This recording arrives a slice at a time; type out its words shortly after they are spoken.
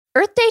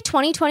Earth Day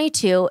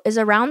 2022 is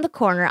around the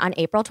corner on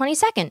April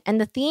 22nd,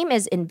 and the theme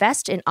is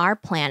Invest in Our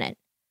Planet.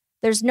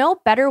 There's no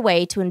better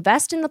way to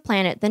invest in the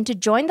planet than to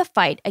join the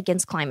fight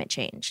against climate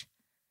change.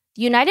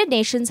 The United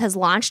Nations has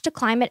launched a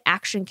climate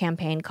action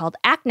campaign called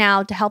Act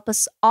Now to help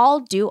us all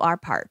do our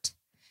part.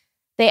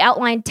 They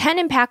outlined 10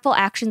 impactful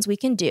actions we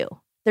can do.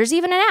 There's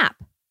even an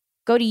app.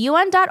 Go to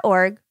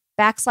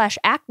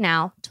un.org/Act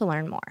Now to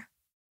learn more.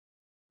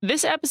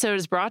 This episode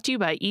is brought to you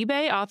by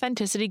eBay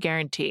Authenticity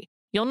Guarantee.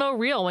 You'll know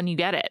real when you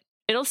get it.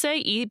 It'll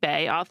say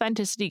eBay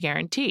Authenticity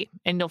Guarantee,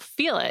 and you'll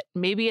feel it.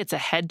 Maybe it's a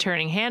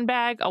head-turning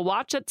handbag, a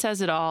watch that says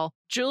it all,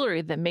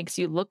 jewelry that makes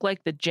you look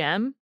like the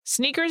gem,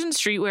 sneakers and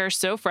streetwear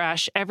so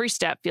fresh, every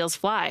step feels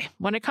fly.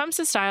 When it comes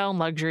to style and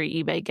luxury,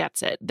 eBay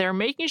gets it. They're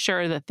making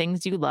sure the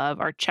things you love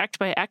are checked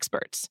by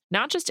experts.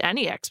 Not just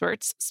any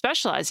experts,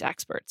 specialized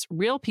experts,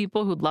 real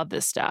people who love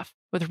this stuff,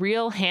 with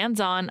real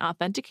hands-on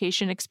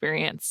authentication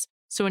experience.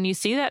 So when you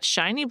see that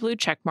shiny blue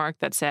checkmark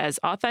that says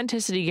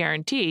Authenticity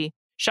Guarantee,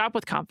 shop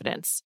with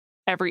confidence.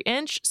 Every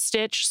inch,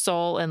 stitch,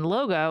 sole, and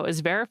logo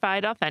is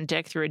verified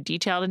authentic through a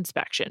detailed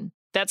inspection.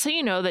 That's how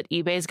you know that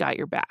eBay's got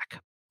your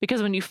back.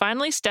 Because when you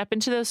finally step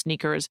into those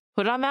sneakers,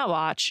 put on that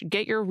watch,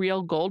 get your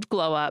real gold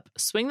glow up,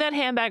 swing that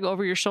handbag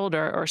over your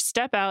shoulder, or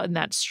step out in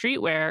that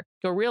streetwear,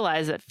 you'll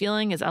realize that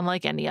feeling is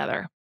unlike any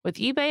other. With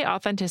eBay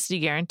Authenticity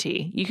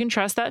Guarantee, you can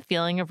trust that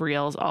feeling of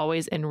real is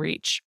always in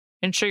reach.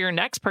 Ensure your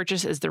next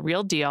purchase is the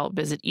real deal.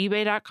 Visit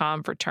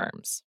ebay.com for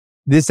terms.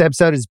 This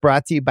episode is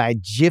brought to you by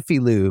Jiffy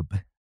Lube.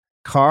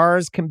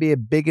 Cars can be a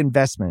big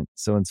investment,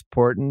 so it's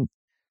important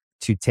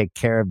to take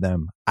care of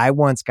them. I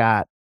once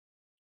got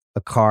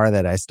a car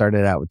that I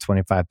started out with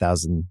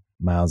 25,000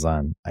 miles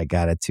on. I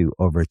got it to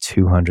over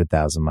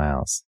 200,000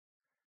 miles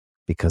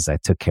because I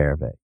took care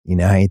of it. You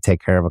know how you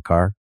take care of a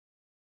car?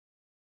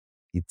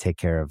 You take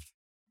care of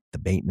the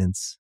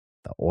maintenance,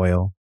 the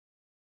oil,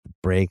 the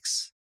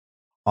brakes,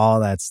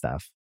 all that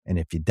stuff. And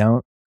if you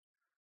don't,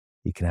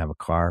 you can have a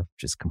car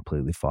just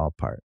completely fall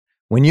apart.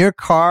 When your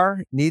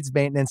car needs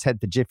maintenance, head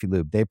to Jiffy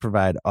Lube. They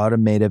provide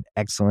automotive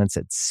excellence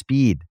at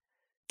speed.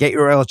 Get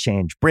your oil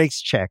change,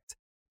 brakes checked,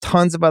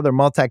 tons of other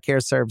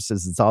multi-care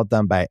services. It's all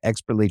done by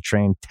expertly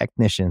trained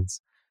technicians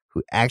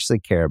who actually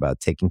care about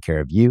taking care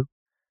of you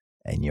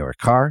and your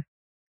car.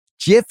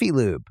 Jiffy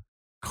Lube,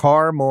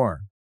 car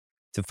more.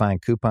 To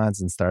find coupons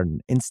and start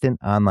an instant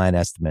online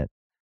estimate,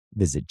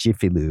 visit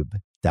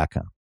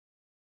jiffylube.com.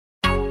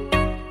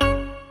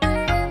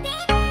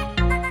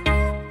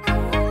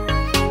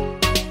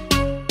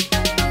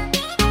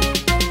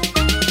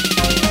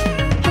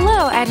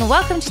 And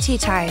welcome to Tea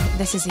Time.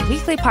 This is a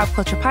weekly pop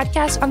culture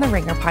podcast on the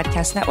Ringer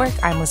Podcast Network.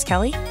 I'm Liz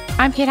Kelly.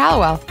 I'm Kate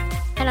Hallowell.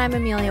 And I'm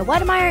Amelia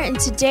Wedemeyer. And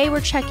today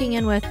we're checking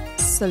in with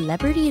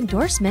celebrity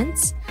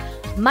endorsements,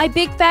 My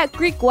Big Fat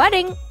Greek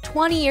Wedding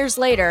 20 years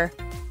later,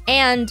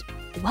 and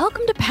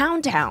Welcome to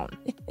Pound Town.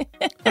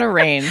 What a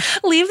range.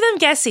 Leave them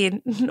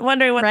guessing,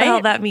 wondering what the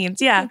hell that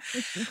means. Yeah.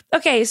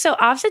 Okay, so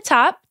off the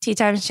top, Tea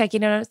Time is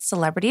checking in with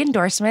celebrity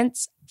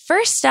endorsements.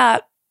 First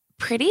up,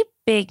 pretty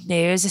big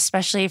news,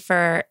 especially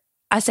for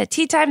us at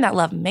Tea Time that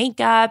love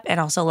makeup and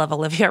also love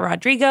Olivia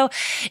Rodrigo,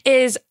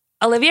 is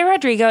Olivia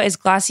Rodrigo is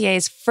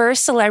Glossier's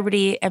first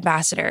celebrity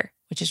ambassador,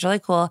 which is really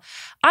cool.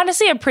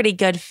 Honestly, a pretty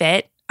good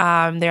fit.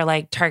 They're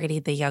like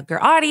targeting the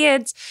younger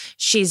audience.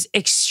 She's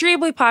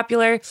extremely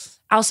popular.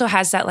 Also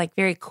has that like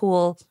very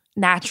cool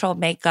natural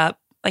makeup,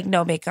 like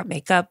no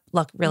makeup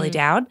look really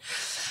down.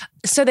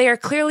 So they are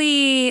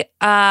clearly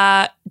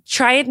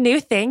trying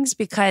new things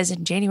because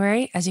in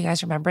January, as you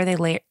guys remember, they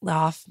laid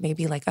off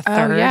maybe like a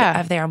third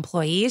of their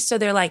employees. So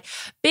they're like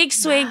big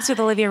swings with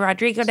Olivia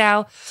Rodrigo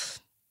now.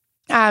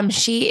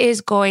 She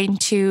is going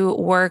to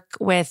work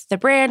with the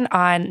brand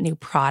on new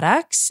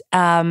products.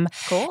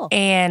 Cool.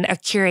 And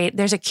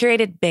there's a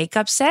curated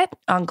makeup set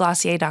on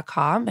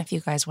Glossier.com if you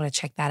guys want to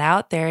check that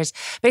out.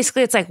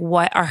 It's like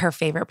what are her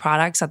favorite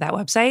products on that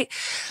website.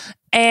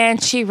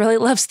 And she really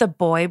loves the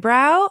boy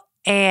brow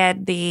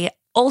and the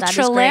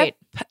ultra lip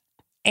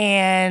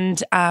and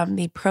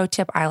the pro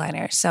tip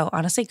eyeliner. So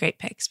honestly, great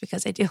picks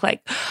because I do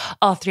like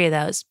all three of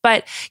those.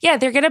 But yeah,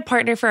 they're going to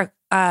partner for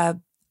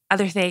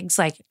other things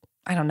like,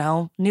 I don't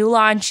know, new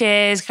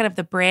launches, kind of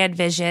the brand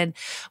vision,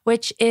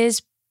 which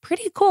is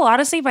pretty cool.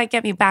 Honestly, might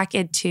get me back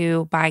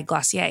into buying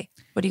Glossier.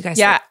 What do you guys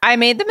think? I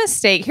made the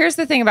mistake. Here's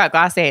the thing about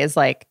Glossier is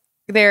like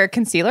their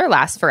concealer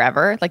lasts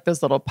forever, like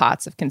those little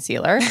pots of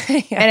concealer.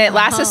 And it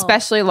lasts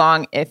especially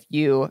long if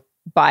you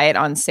buy it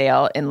on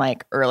sale in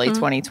like early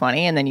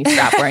 2020 and then you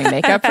stop wearing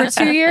makeup for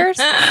 2 years.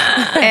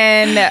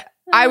 And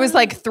I was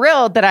like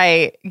thrilled that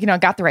I,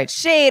 got the right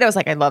shade. I was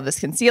like, I love this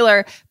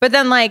concealer. But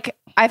then like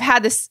I've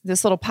had this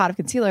little pot of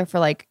concealer for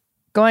like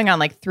going on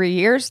like 3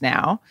 years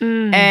now.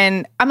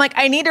 And I'm like,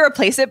 I need to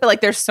replace it, but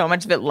like there's so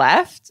much of it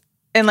left.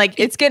 And like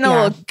it's getting a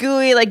little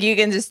gooey. Like you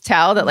can just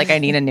tell that like I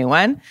need a new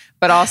one.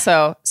 But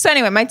also, so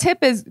anyway, my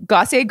tip is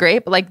Glossier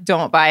great, but like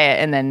don't buy it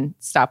and then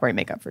stop wearing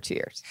makeup for 2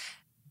 years.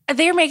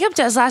 Their makeup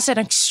does last an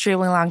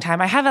extremely long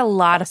time. I have a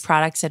lot of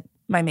products in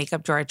my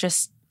makeup drawer.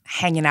 Just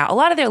hanging out. A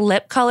lot of their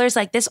lip colors,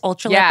 like this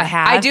ultra lip I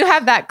have. I do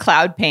have that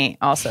cloud paint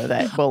also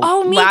that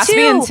will me last too.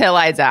 me until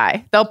I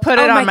die. They'll put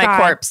it on my God.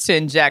 corpse to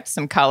inject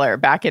some color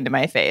back into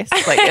my face.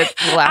 Like it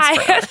will last I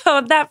forever. have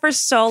owned that for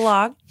so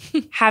long.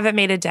 Haven't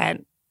made a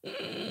dent.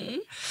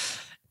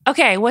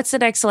 Okay, what's the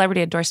next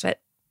celebrity endorsement?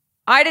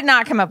 I did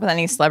not come up with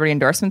any celebrity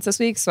endorsements this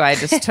week, so I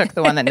just took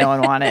the one that no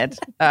one wanted,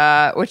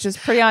 which is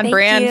pretty on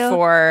brand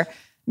for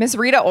Miss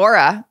Rita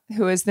Ora,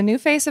 who is the new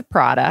face of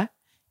Prada.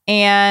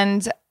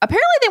 And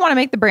apparently they want to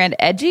make the brand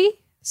edgy.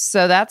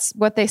 So that's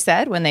what they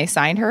said when they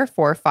signed her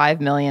for £5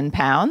 million.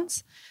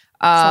 That's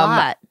a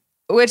lot.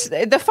 Which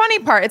the funny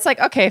part, it's like,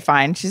 okay,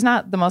 fine. She's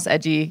not the most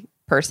edgy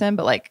person,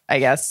 but like, I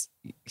guess,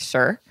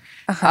 sure.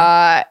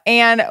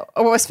 And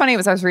what was funny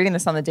was I was reading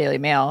this on the Daily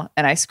Mail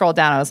and I scrolled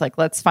down. I was like,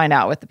 let's find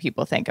out what the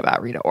people think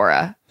about Rita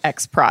Ora,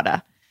 ex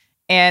Prada.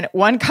 And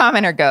one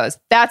commenter goes,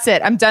 that's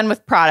it. I'm done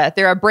with Prada.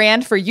 They're a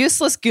brand for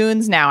useless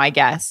goons now, I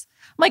guess.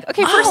 I'm like,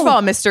 okay, first of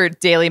all, Mr.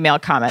 Daily Mail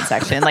comment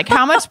section, like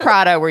how much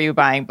Prada were you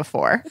buying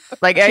before?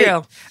 Like,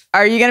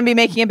 are you going to be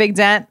making a big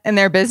dent in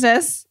their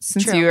business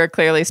since you are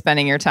clearly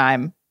spending your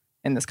time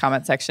in this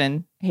comment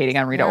section hating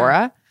on Rita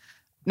Ora?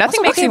 Nothing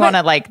also, makes me want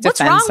to like defend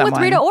someone. What's wrong with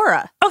Rita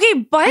Ora? Okay,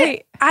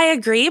 but I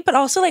agree. But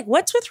also, like,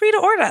 what's with Rita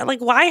Ora? Like,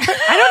 why her?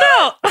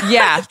 I don't know.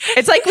 Yeah,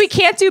 it's like we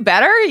can't do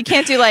better. You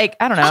can't do like,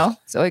 I don't know,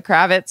 Zoe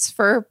Kravitz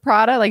for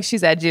Prada. Like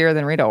she's edgier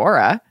than Rita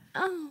Ora,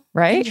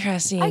 right?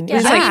 Interesting. I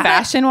guess. Just like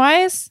fashion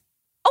wise.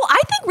 Oh,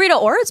 I think Rita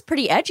Ora is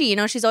pretty edgy. You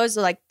know, she's always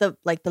like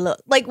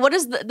what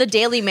is the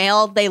Daily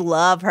Mail? They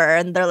love her,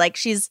 and they're like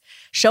she's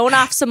showing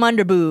off some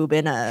underboob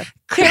in a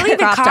Clearly, the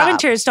crop top.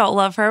 commenters don't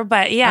love her,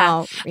 but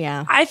yeah,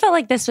 yeah. I felt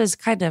like this was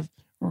kind of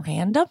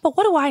random. But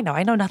what do I know?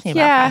 I know nothing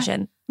about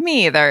fashion.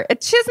 Me either.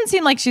 She doesn't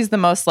seem like she's the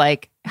most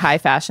like high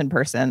fashion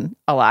person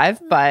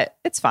alive, but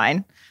it's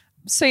fine.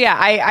 So yeah,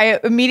 I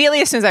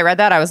immediately, as soon as I read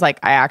that, I was like,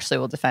 I actually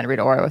will defend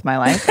Rita Ora with my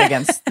life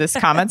against this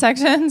comment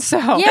section. So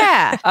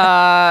Yeah,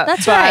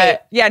 that's right.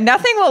 Yeah,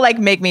 nothing will like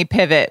make me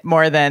pivot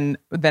more than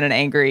an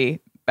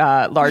angry,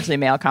 largely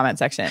male comment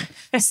section.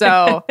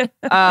 So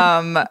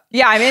yeah,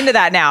 I'm into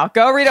that now.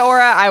 Go Rita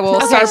Ora. I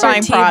will start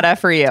buying Prada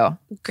for you.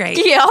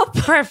 Great. Yep.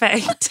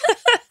 Perfect.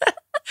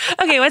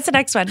 Okay, what's the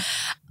next one?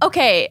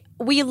 Okay,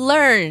 we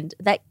learned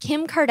that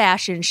Kim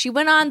Kardashian, she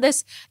went on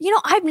this,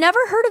 I've never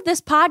heard of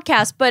this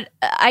podcast, but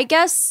I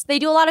guess they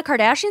do a lot of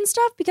Kardashian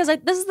stuff because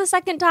this is the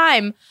second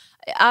time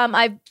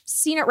I've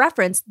seen it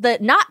referenced, the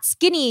Not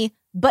Skinny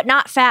But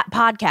Not Fat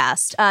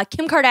podcast.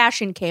 Kim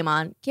Kardashian came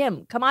on.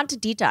 Kim, come on to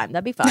Tea Time.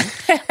 That'd be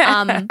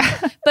fun.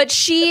 But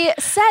she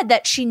said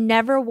that she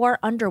never wore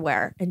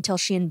underwear until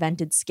she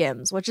invented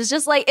Skims, which is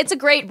just like, it's a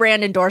great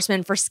brand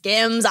endorsement for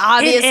Skims,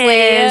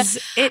 obviously.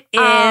 It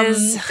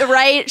is.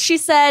 Right? She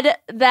said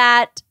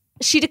that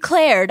she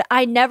declared,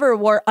 I never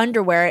wore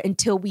underwear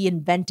until we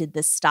invented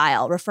this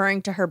style,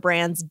 referring to her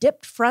brand's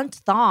dipped front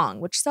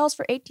thong, which sells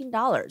for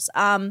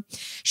 $18.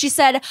 She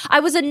said, I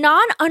was a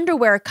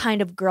non-underwear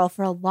kind of girl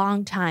for a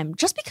long time,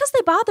 just because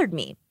they bothered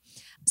me.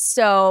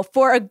 So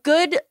for a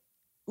good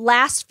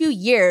last few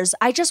years,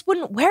 I just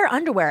wouldn't wear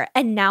underwear.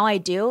 And now I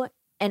do,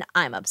 and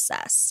I'm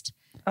obsessed.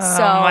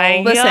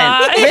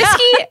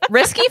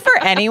 Risky for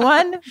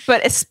anyone,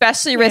 but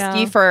especially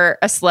risky for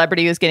a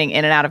celebrity who's getting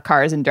in and out of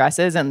cars and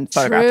dresses and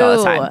photographed all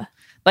the time.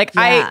 Like,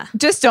 I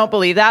just don't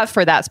believe that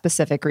for that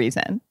specific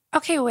reason.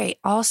 Okay, wait.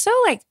 Also,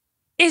 like,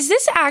 is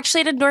this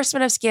actually an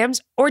endorsement of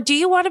Skims? Or do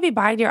you want to be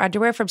buying your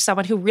underwear from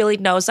someone who really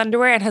knows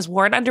underwear and has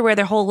worn underwear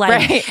their whole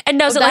life and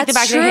knows it like the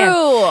back of their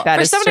hand? That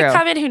for is someone true. to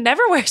come in who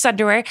never wears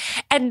underwear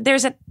and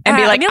there's an and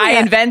be like, Amelia. I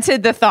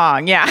invented the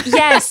thong. Yeah.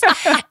 Yes.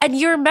 And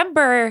you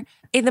remember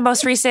in the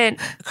most recent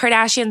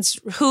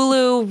Kardashians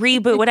Hulu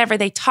reboot, whatever,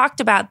 they talked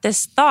about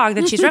this thong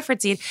that she's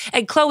referencing.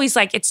 And Khloe's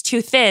like, it's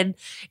too thin.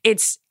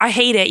 I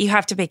hate it. You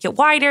have to make it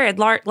wider and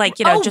more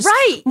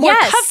more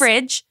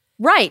coverage.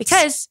 Right.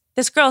 Because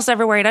this girl's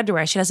never wearing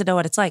underwear. She doesn't know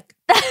what it's like.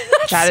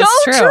 That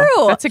is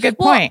true. That's a good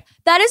point.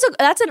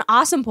 That's an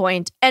awesome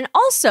point. And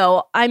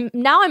also, I'm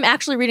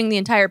actually reading the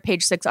entire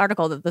Page 6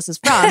 article that this is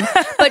from.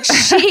 But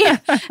she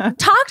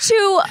talked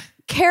to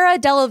Cara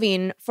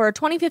Delevingne for a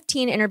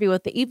 2015 interview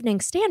with the Evening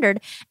Standard,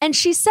 and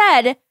she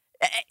said,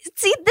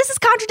 see, this is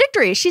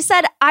contradictory. She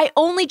said, I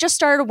only just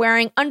started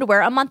wearing underwear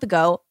a month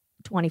ago,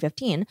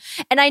 2015,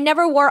 and I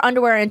never wore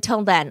underwear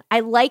until then. I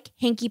like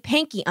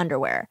hanky-panky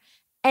underwear.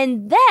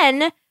 And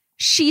then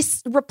she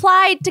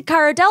replied to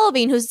Cara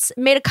Delevingne, who's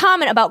made a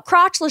comment about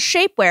crotchless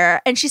shapewear,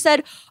 and she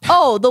said,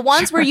 oh, the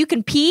ones where you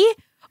can pee?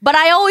 But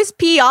I always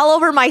pee all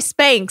over my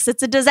Spanx.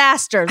 It's a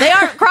disaster. They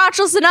aren't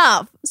crotchless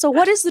enough. So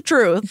what is the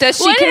truth? Does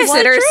she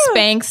consider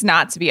Spanx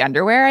not to be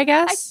underwear, I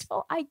guess?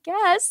 I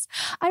guess.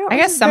 I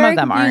guess some of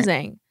them aren't.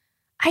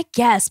 I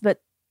guess,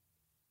 but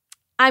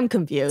I'm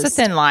confused. It's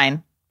a thin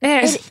line.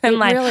 It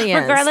really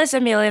is. Regardless,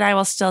 Amelia and I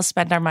will still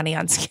spend our money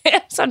on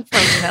Skims,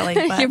 unfortunately.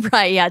 But. You're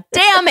right. Yeah.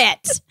 Damn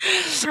it.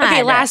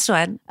 Okay, last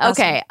one.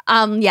 Okay.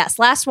 Yes,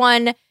 last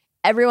one.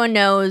 Everyone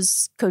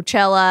knows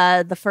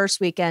Coachella. The first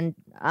weekend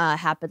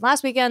happened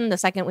last weekend. The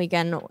second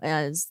weekend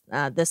is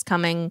this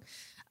coming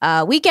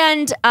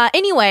weekend.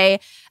 Anyway,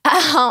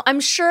 I'm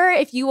sure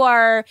if you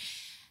are,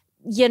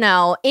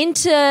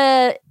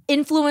 into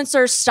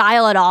influencer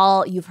style at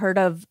all, you've heard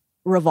of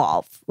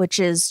Revolve, which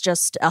is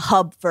just a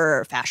hub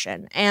for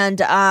fashion.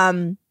 And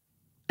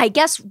I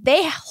guess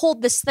they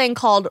hold this thing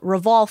called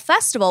Revolve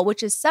Festival,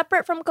 which is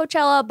separate from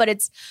Coachella, but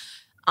it's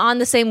on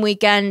the same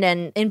weekend,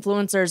 and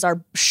influencers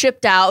are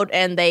shipped out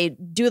and they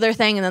do their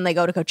thing and then they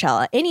go to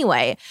Coachella.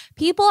 Anyway,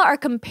 people are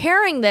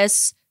comparing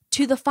this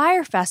to the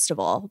Fyre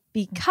Festival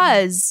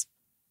because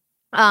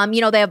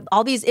they have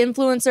all these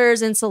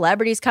influencers and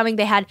celebrities coming.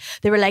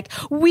 They were like,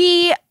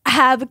 we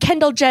have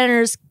Kendall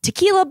Jenner's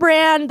tequila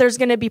brand. There's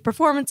going to be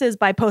performances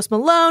by Post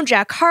Malone,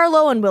 Jack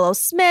Harlow, and Willow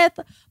Smith,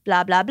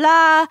 blah, blah,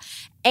 blah.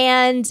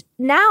 And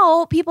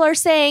now people are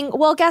saying,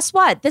 well, guess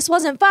what? This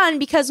wasn't fun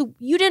because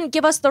you didn't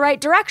give us the right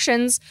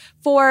directions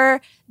for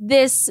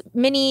this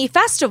mini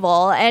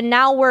festival. And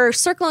now we're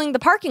circling the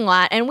parking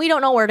lot and we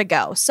don't know where to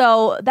go.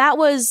 So that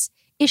was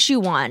issue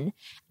one.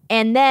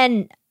 And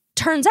then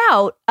turns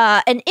out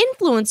an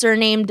influencer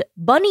named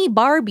Bunny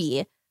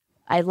Barbie,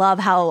 I love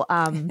how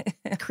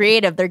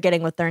creative they're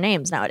getting with their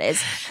names nowadays.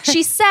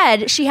 She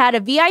said she had a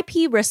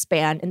VIP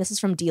wristband, and this is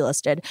from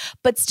Delisted,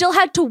 but still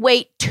had to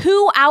wait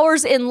 2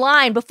 hours in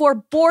line before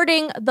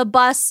boarding the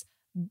bus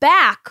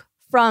back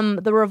from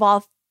the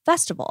Revolve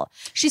Festival.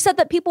 She said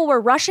that people were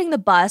rushing the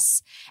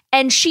bus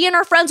and she and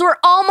her friends were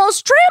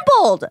almost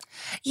trampled.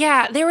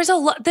 Yeah, there was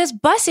this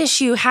bus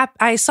issue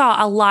I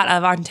saw a lot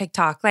of on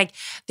TikTok. Like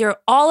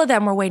all of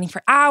them were waiting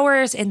for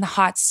hours in the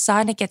hot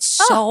sun. It gets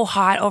so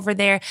hot over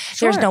there.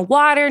 Sure. There's no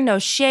water, no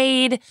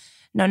shade,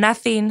 no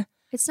nothing.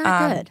 It's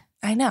not good.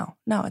 I know.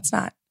 No, it's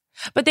not.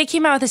 But they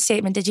came out with a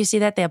statement. Did you see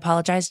that? They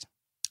apologized.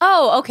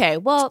 Oh, okay.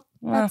 Well,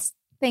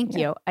 thank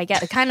you. I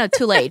get it. Kind of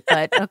too late,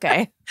 but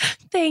okay.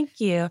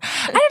 Thank you.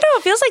 I don't know.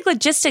 It feels like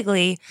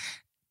logistically,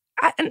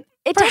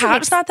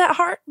 perhaps not that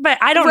hard, but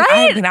I don't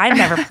know. I've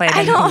never planned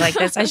anything like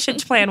this. I should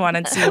plan one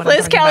and see what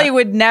Liz Kelly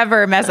would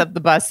never mess up the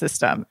bus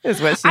system, is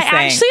what she's saying.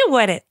 I actually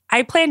wouldn't.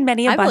 I planned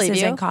many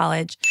buses in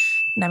college.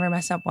 Never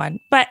mess up one.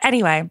 But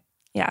anyway,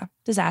 yeah,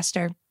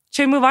 disaster.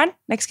 Should we move on?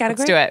 Next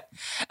category? Let's do it.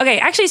 Okay,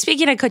 actually,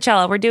 speaking of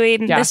Coachella, we're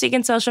doing This Week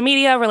in Social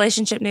Media,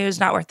 relationship news,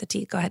 not worth the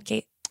tea. Go ahead,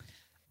 Kate.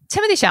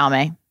 Timothée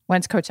Chalamet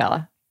went to Coachella.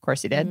 Of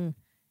course he did.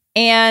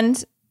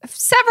 And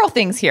several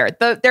things here.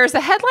 There's a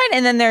headline,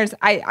 and then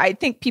I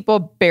think people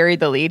buried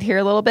the lead here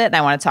a little bit, and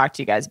I want to talk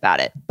to you guys about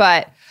it.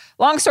 But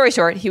long story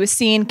short, he was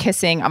seen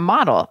kissing a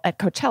model at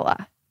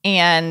Coachella.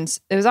 And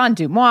it was on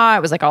DeuxMoi.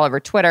 It was like all over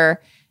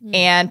Twitter.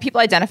 And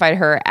people identified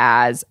her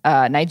as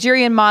a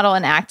Nigerian model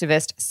and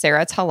activist,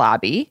 Sarah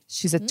Talabi.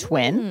 She's a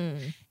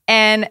twin.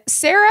 And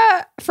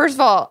Sarah, first of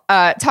all,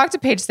 talked to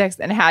Page Six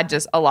and had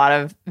just a lot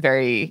of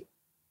very,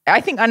 I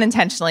think,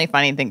 unintentionally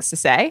funny things to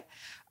say.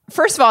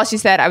 First of all, she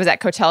said, I was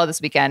at Coachella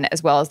this weekend,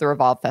 as well as the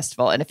Revolve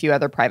Festival and a few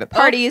other private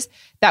parties.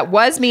 That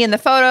was me in the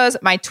photos.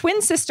 My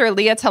twin sister,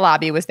 Leah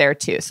Talabi, was there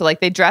too. So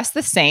like they dressed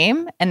the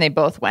same and they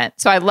both went.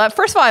 So I love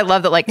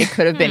that like it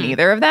could have been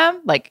either of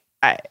them. Like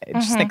I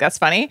just think that's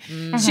funny.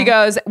 She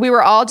goes, we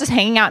were all just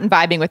hanging out and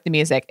vibing with the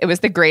music. It was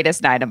the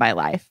greatest night of my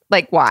life.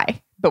 Like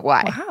why? But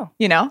why? Wow.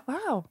 You know?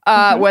 Wow.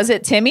 Was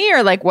it Timmy,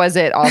 or like was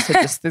it also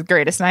just the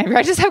greatest night of your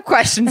life? I just have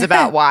questions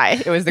about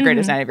why it was the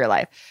greatest night of your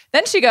life.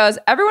 Then she goes,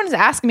 everyone is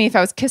asking me if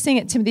I was kissing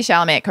at Timothée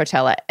Chalamet at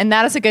Coachella. And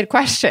that is a good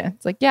question.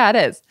 It's like, yeah, it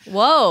is.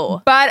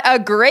 Whoa. But a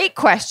great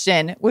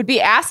question would be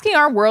asking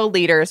our world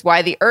leaders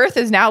why the Earth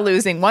is now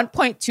losing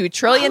 1.2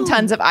 trillion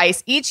tons of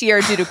ice each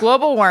year due to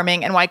global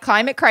warming and why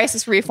climate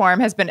crisis reform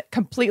has been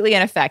completely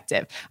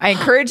ineffective. I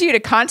encourage you to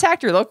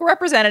contact your local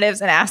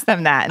representatives and ask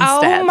them that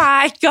instead. Oh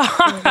my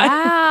God.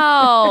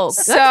 Wow.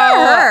 So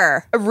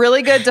a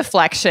really good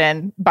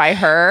deflection by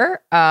her.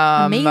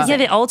 Amazing. Yeah,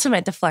 the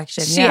ultimate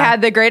deflection. She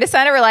had the greatest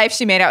night of her life.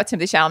 She made out with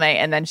Timothée Chalamet,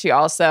 and then she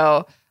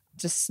also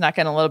just snuck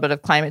in a little bit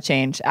of climate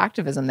change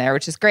activism there,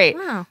 which is great.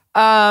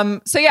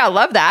 Wow. So yeah,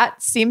 love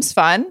that. Seems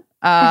fun.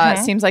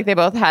 Seems like they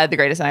both had the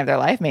greatest night of their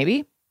life,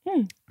 maybe.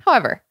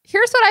 However,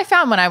 here's what I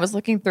found when I was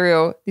looking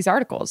through these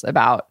articles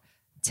about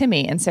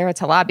Timmy and Sarah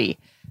Talabi.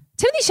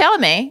 Timothée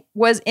Chalamet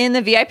was in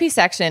the VIP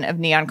section of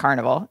Neon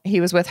Carnival.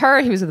 He was with her.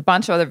 He was with a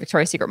bunch of other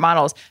Victoria's Secret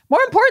models. More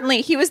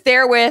importantly, he was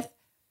there with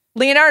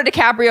Leonardo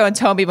DiCaprio and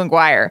Tobey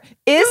Maguire.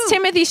 Is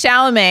Timothée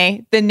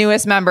Chalamet the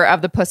newest member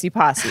of the Pussy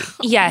Posse?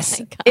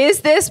 Yes.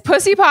 Is this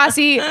Pussy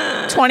Posse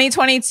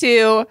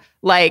 2022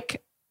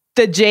 like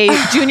the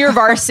Junior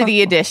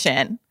Varsity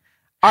edition?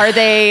 Are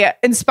they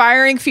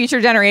inspiring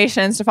future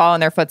generations to follow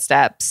in their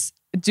footsteps?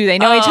 Do they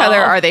know each other?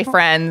 Are they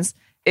friends?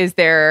 Is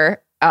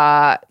there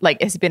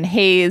like has it been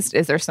hazed?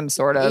 Is there some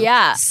sort of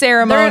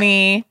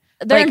ceremony?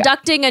 They're like,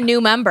 inducting a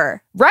new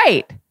member.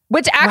 Right.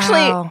 Which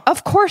actually,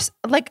 of course,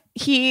 like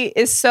he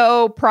is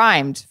so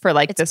primed for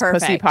like this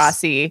perfect. Pussy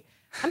Posse.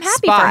 I'm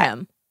happy spot. for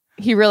him.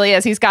 He really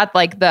is. He's got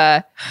like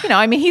the,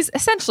 I mean, he's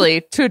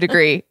essentially to a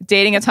degree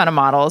dating a ton of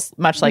models,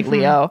 much like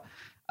Leo.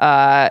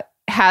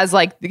 Has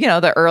like,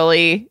 the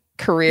early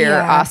career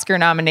Oscar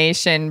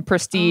nomination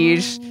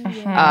prestige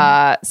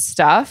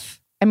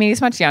stuff. I mean,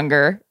 he's much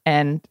younger,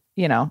 and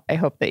I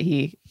hope that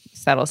he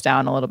settles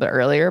down a little bit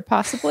earlier,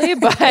 possibly.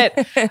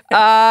 But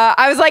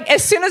I was like,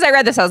 as soon as I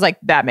read this, I was like,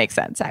 that makes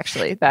sense,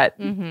 actually. That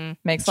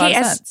makes a lot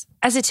of sense.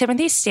 As a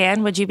Timothy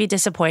stan, would you be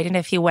disappointed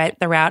if he went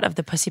the route of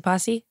the Pussy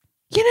Posse?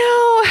 You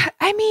know,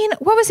 I mean,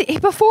 what was he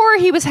before?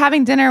 He was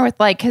having dinner with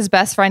like his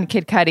best friend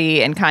Kid Cudi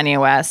and Kanye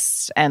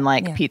West and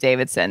like Pete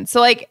Davidson. So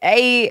like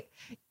I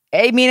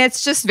mean,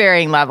 it's just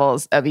varying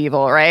levels of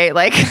evil, right?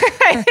 Like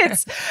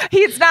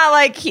he's not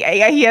like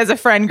he has a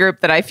friend group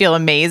that I feel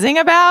amazing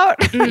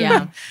about.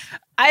 Yeah.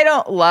 I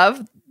don't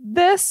love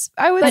this,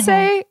 I would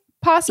say,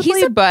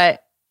 possibly,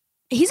 but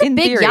he's a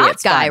big theory, yacht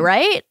guy, fun.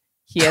 right?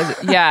 He is,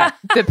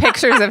 the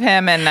pictures of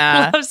him and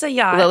loves a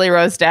yacht. Lily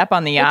Rose Depp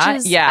on the yacht.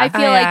 I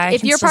feel like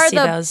if you're part of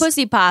the those.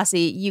 Pussy Posse,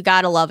 you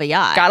gotta love a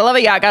yacht. Gotta love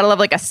a yacht. Gotta love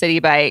like a city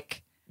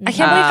bike. I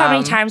can't believe how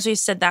many times we've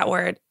said that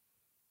word.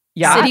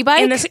 Yacht? City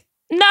bike?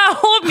 No,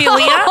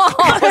 Amelia.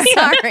 Oh,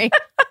 sorry.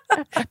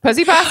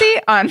 Pussy Posse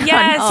on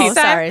Yes. on Oh,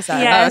 sorry. Yes,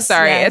 oh,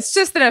 sorry. yes. It's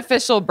just an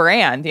official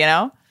brand, you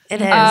know?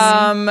 It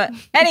is.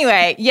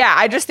 Anyway, yeah,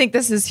 I just think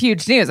this is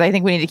huge news. I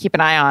think we need to keep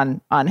an eye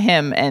on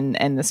him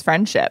and this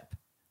friendship.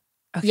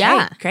 Okay,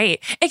 Yeah.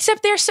 great.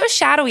 Except they're so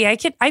shadowy.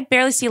 I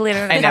barely see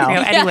Leonardo I know.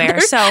 DiCaprio anywhere.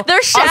 So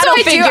they're shadow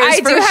Also, figures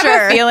I for do have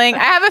sure. I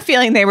have a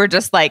feeling they were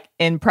just like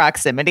in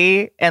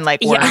proximity and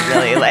like weren't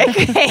really like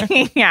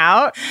hanging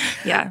out.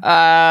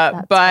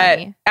 yeah. But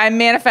funny. I'm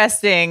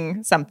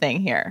manifesting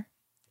something here.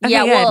 Okay,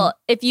 Yeah, good. well,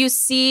 if you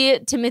see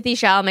Timothy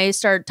Chalamet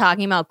start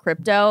talking about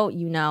crypto,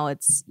 you know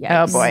it's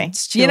Oh boy.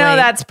 It's too You know, late.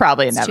 that's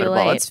probably It's too inevitable.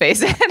 late. Let's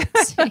face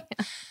it.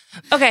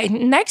 Okay,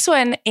 next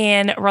one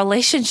in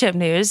relationship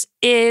news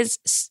is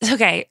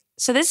okay.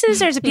 So there's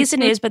a piece of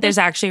news, but there's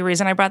actually a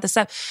reason I brought this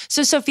up.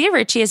 So Sophia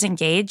Richie is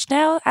engaged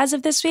now as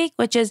of this week,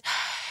 which is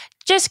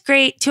just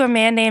great, to a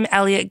man named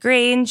Elliot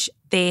Grange.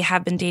 They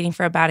have been dating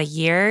for about a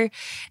year,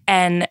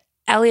 and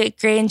Elliot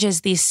Grange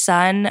is the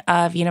son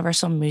of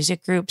Universal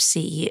Music Group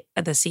the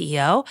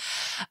CEO.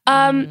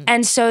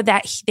 And so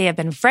they have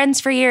been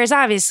friends for years.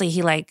 Obviously,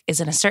 he like is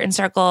in a certain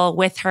circle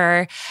with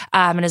her,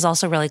 and is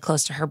also really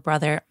close to her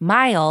brother,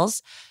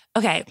 Miles.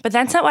 Okay, but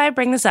that's not why I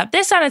bring this up.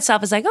 This on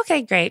itself is like,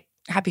 okay, great.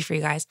 Happy for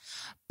you guys.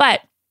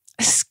 But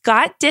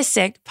Scott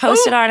Disick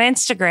posted on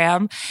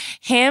Instagram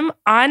him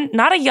on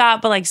not a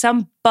yacht, but like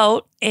some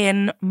boat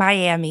in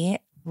Miami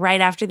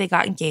right after they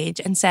got engaged,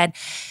 and said,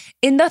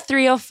 in the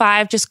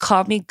 305, just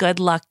call me Good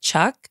Luck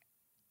Chuck.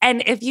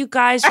 And if you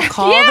guys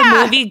recall the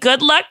movie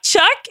Good Luck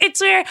Chuck, it's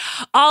where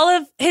all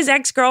of his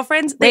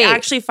ex-girlfriends, they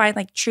actually find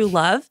like true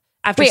love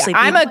after sleeping.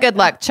 I'm a good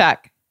luck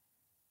Chuck.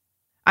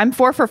 I'm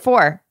 4 for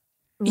 4.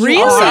 Really?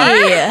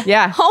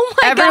 Yeah. Oh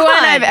my Everyone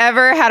God. I've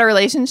ever had a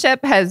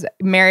relationship has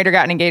married or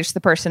gotten engaged to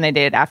the person they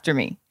dated after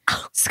me.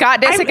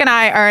 Scott Disick and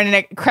I are in an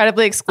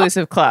incredibly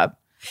exclusive club.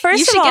 First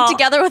You of should all, get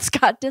together with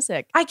Scott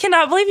Disick. I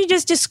cannot believe you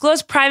just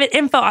disclosed private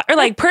info or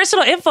like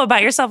personal info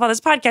about yourself on this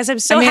podcast. I'm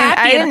so I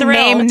happy and didn't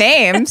thrilled. name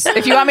names.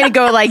 If you want me to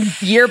go like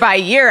year by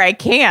year, I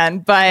can.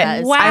 But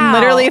Yes. Wow. I'm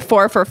literally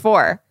 4 for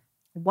 4.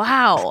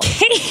 Wow.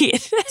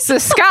 Kate. So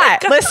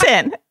Scott,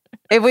 listen.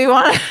 If we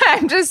want,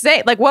 I'm just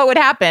saying, like, what would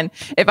happen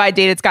if I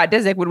dated Scott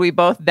Disick? Would we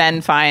both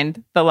then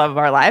find the love of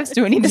our lives?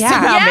 Do we need to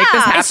somehow make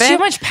this happen? It's too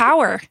much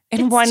power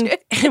in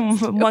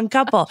one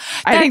couple.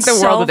 I think the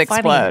That's world so would funny.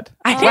 explode.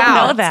 I didn't Wow.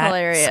 know That's that.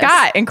 hilarious.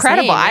 Scott,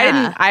 incredible.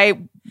 Same, I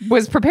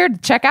was prepared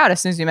to check out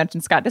as soon as you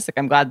mentioned Scott Disick.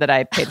 I'm glad that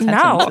I paid attention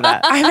No, to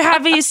that. I'm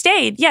happy you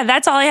stayed. Yeah,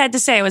 that's all I had to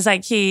say. It was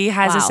like he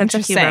has Wow. a sense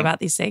of humor Interesting. about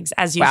these things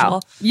as Wow.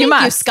 usual. You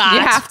Thank you, must. Scott. You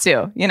have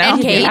to. You know,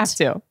 And Kate. you have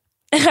to.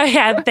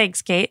 Yeah,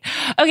 thanks, Kate.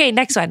 Okay,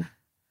 next one.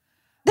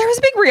 There was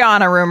a big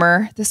Rihanna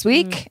rumor this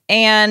week,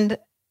 and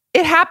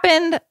it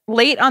happened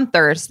late on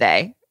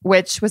Thursday,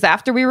 which was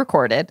after we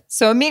recorded.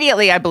 So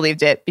immediately I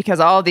believed it because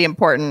all the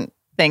important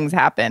things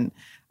happen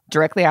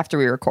directly after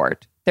we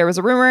record. There was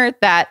a rumor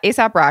that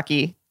A$AP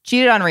Rocky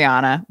cheated on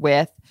Rihanna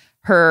with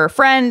her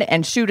friend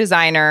and shoe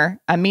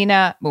designer,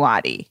 Amina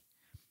Muaddi.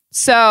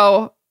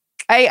 So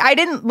I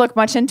didn't look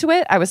much into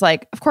it. I was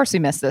like, of course we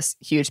missed this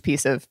huge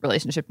piece of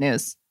relationship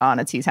news on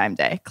a Tea Time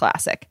Day.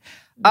 Classic.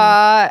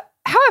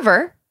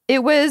 However,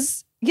 it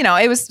was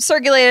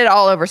circulated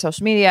all over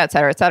social media, et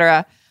cetera, et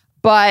cetera.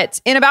 But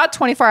in about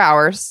 24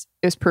 hours,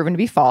 it was proven to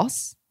be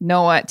false.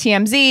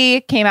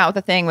 TMZ came out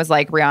with a thing, was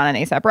like Rihanna and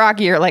A$AP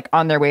Rocky are like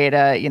on their way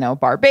to,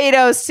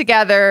 Barbados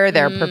together.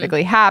 They're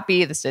perfectly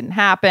happy. This didn't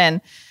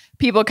happen.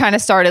 People kind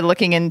of started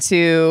looking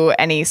into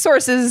any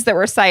sources that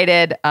were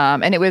cited.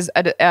 And it was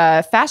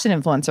a fashion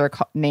influencer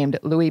named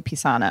Louis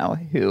Pisano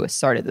who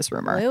started this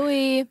rumor.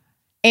 Louis.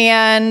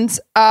 And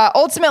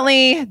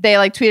ultimately, they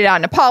like tweeted out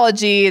an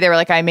apology. They were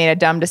like, I made a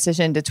dumb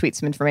decision to tweet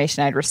some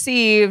information I'd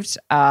received.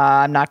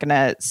 I'm not going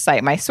to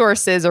cite my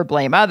sources or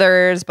blame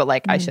others, but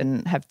like I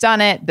shouldn't have done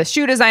it. The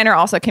shoe designer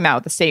also came out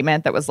with a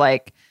statement that was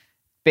like,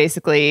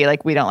 basically,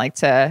 like, we don't like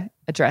to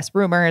address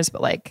rumors,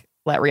 but like,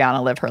 let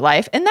Rihanna live her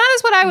life. And that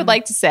is what I would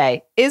like to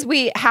say is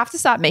we have to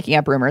stop making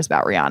up rumors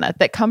about Rihanna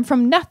that come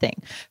from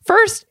nothing.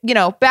 First,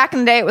 back in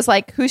the day, it was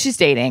like, who she's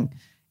dating.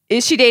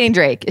 Is she dating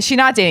Drake? Is she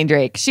not dating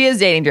Drake? She is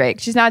dating Drake.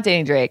 She's not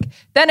dating Drake.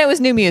 Then it was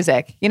new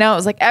music. It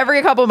was like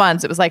every couple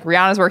months, it was like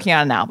Rihanna's working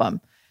on an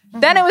album.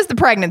 Then it was the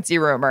pregnancy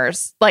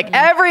rumors. Like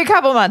every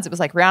couple months, it was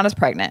like Rihanna's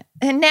pregnant.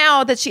 And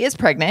now that she is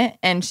pregnant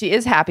and she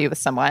is happy with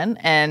someone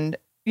and,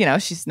 you know,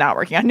 she's not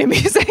working on new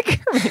music.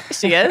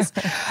 She is.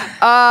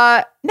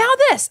 Now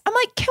this. I'm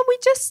like, can we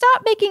just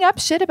stop making up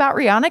shit about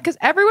Rihanna? Because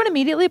everyone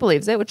immediately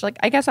believes it, which like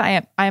I guess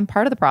I am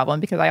part of the problem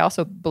because I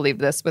also believe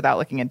this without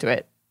looking into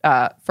it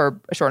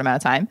for a short amount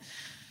of time.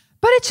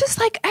 But it's just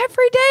like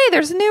every day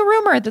there's a new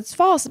rumor that's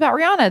false about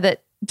Rihanna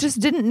that just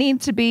didn't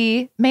need to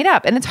be made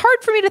up. And it's hard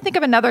for me to think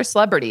of another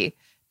celebrity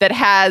that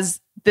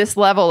has this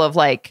level of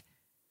like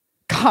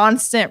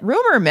constant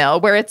rumor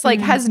mill where it's like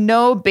has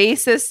no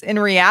basis in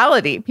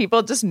reality.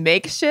 People just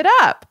make shit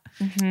up.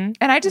 And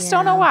I just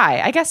don't know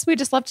why. I guess we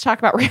just love to talk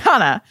about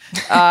Rihanna.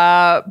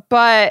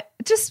 But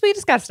we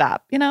just got to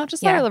stop, you know,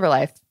 just let her live her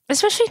life.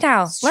 Especially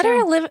now. Let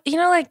her live, you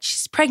know, like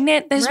she's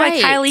pregnant. This is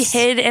why Kylie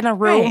hid in a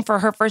room for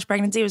her first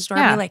pregnancy. It was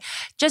Stormy. Like,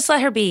 just let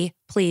her be,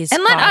 please.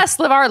 And let us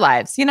live our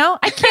lives, you know?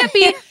 I can't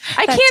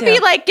be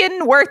like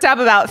getting worked up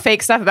about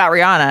fake stuff about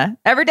Rihanna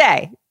every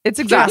day. It's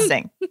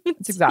exhausting.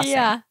 It's exhausting.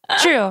 Yeah.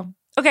 True.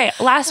 Okay,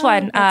 last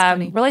one.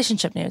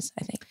 Relationship news,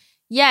 I think.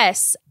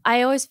 Yes.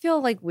 I always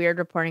feel like weird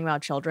reporting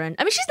about children.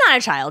 I mean, she's not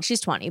a child.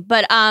 She's 20.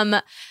 But,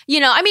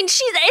 you know, I mean,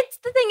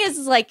 the thing is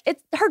like,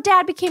 her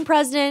dad became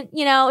president.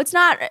 You know, it's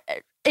not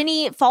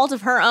any fault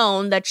of her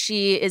own that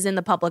she is in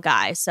the public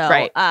eye. So,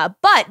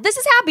 but this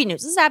is happy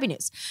news. This is happy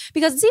news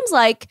because it seems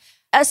like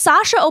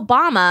Sasha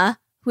Obama,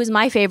 who is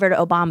my favorite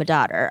Obama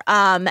daughter,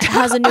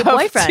 has a new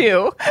boyfriend.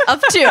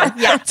 Of two.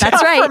 Yeah,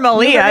 that's right. For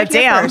Malia,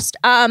 damn. First.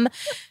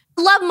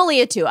 Love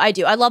Malia too. I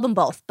do. I love them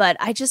both. But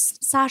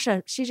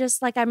Sasha, she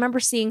just like, I remember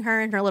seeing her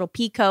in her little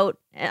pea coat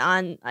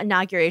on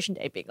Inauguration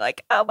Day being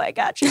like, oh my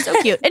God, she's so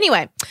cute.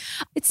 Anyway,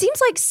 it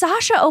seems like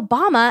Sasha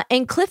Obama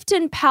and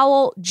Clifton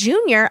Powell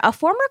Jr., a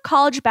former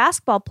college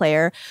basketball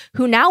player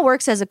who now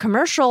works as a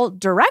commercial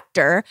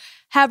director,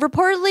 have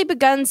reportedly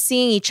begun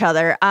seeing each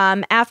other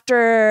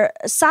after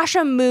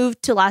Sasha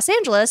moved to Los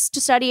Angeles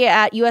to study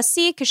at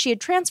USC because she had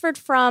transferred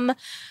from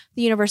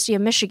the University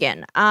of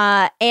Michigan.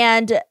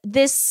 And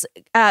this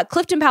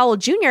Clifton Powell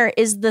Jr.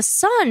 is the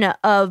son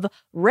of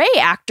Ray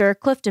actor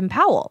Clifton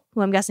Powell,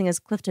 who I'm guessing is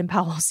Clifton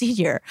Powell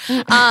Sr.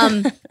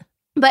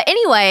 But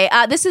anyway,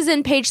 this is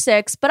in page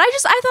 6. But I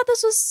thought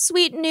this was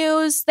sweet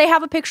news. They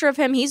have a picture of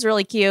him. He's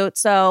really cute.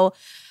 So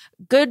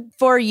good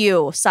for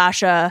you,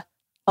 Sasha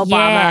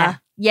Obama.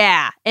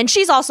 Yeah. And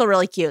she's also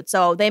really cute.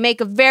 So they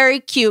make a very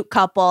cute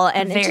couple.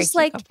 And it's just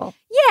like,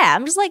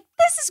 I'm just like,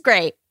 this is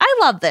great. I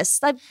love this.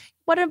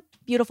 What a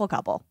beautiful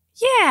couple.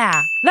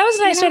 Yeah. That was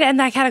a nice way to end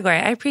that category.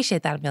 I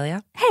appreciate that,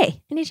 Amelia.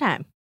 Hey,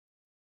 anytime.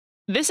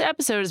 This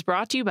episode is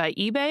brought to you by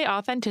eBay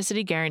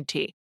Authenticity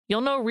Guarantee.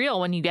 You'll know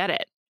real when you get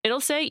it. It'll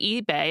say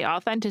eBay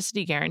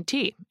Authenticity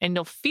Guarantee, and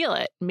you'll feel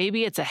it.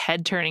 Maybe it's a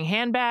head-turning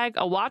handbag,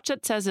 a watch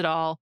that says it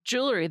all,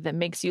 jewelry that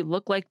makes you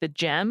look like the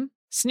gem.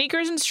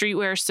 Sneakers and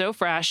streetwear so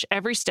fresh,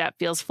 every step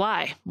feels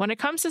fly. When it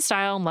comes to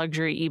style and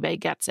luxury, eBay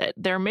gets it.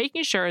 They're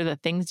making sure the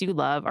things you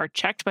love are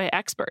checked by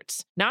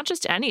experts. Not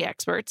just any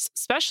experts,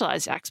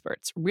 specialized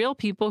experts, real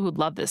people who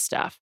love this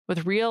stuff,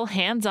 with real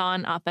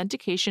hands-on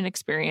authentication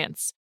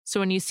experience.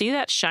 So when you see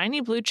that shiny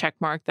blue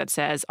checkmark that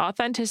says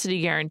Authenticity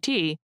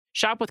Guarantee,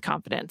 shop with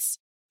confidence.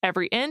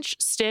 Every inch,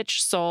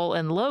 stitch, sole,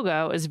 and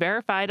logo is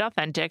verified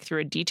authentic through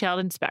a detailed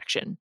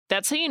inspection.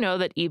 That's how you know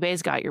that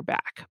eBay's got your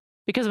back.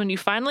 Because when you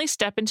finally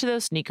step into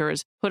those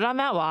sneakers, put on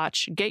that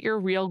watch, get your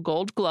real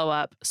gold glow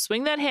up,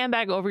 swing that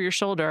handbag over your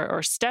shoulder,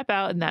 or step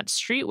out in that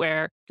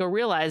streetwear, you'll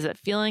realize that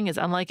feeling is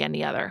unlike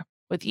any other.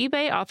 With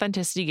eBay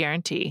Authenticity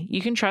Guarantee, you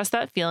can trust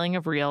that feeling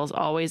of real is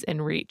always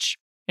in reach.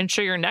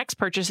 Ensure your next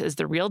purchase is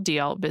the real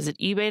deal. Visit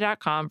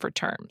ebay.com for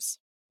terms.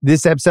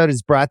 This episode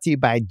is brought to you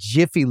by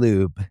Jiffy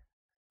Lube.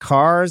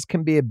 Cars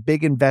can be a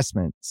big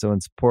investment, so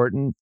it's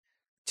important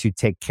to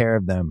take care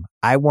of them.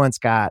 I once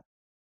got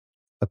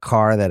a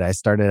car that I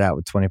started out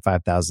with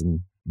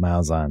 25,000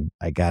 miles on.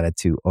 I got it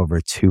to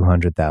over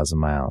 200,000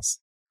 miles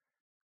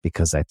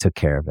because I took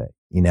care of it.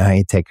 You know how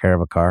you take care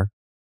of a car?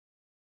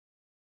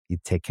 You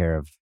take care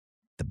of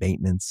the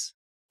maintenance,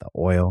 the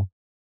oil,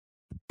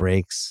 the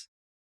brakes,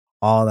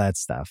 all that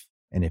stuff.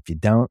 And if you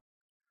don't,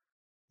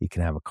 you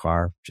can have a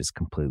car just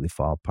completely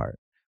fall apart.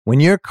 When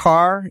your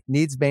car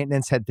needs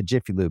maintenance, head to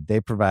Jiffy Lube.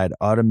 They provide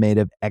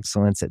automotive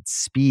excellence at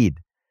speed.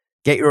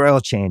 Get your oil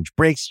change,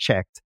 brakes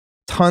checked,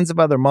 tons of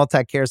other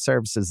multi-care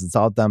services. It's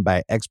all done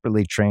by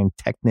expertly trained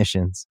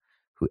technicians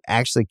who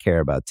actually care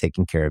about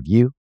taking care of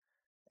you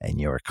and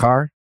your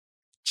car.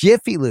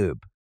 Jiffy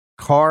Lube,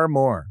 car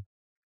more.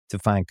 To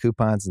find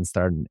coupons and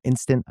start an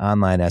instant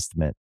online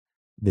estimate,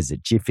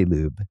 visit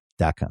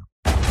jiffylube.com.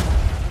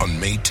 On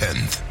May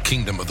 10th,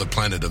 Kingdom of the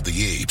Planet of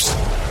the Apes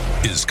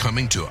is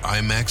coming to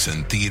IMAX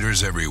and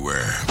theaters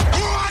everywhere.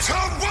 What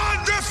a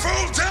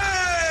wonderful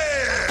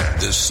day!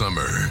 This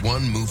summer,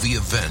 one movie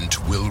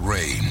event will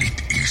reign.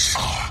 It is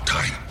our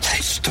time. They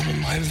stole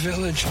my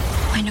village.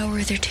 I know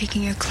where they're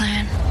taking your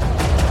clan.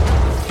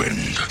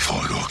 Bend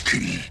for your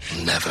king.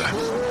 Never.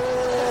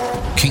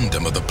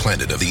 Kingdom of the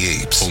Planet of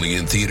the Apes. Only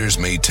in theaters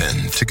May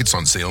 10th. Tickets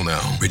on sale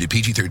now. Rated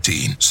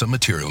PG-13. Some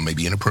material may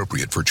be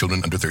inappropriate for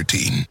children under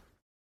 13.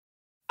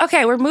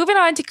 Okay, we're moving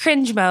on to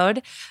cringe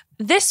mode.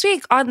 This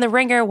week on The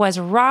Ringer was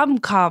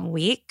rom-com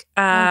week,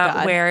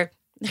 where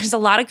there's a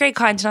lot of great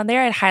content on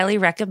there. I'd highly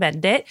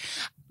recommend it.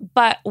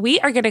 But we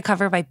are going to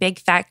cover My Big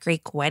Fat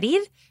Greek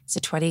Wedding. It's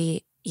a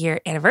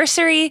 20-year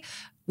anniversary.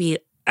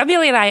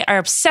 Amelia and I are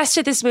obsessed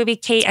with this movie.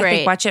 Kate, I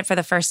think, watched it for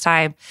the first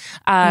time.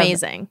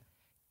 Amazing.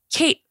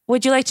 Kate,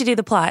 would you like to do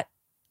the plot?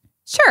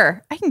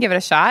 Sure, I can give it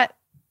a shot.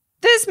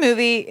 This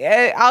movie,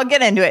 I'll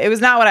get into it. It was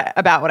not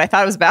about what I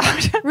thought it was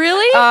about.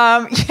 Really?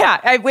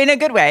 Yeah, in a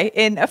good way,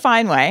 in a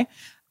fine way.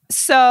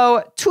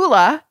 So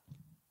Tula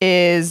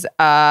is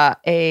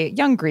a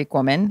young Greek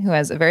woman who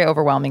has a very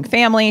overwhelming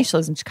family. She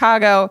lives in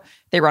Chicago.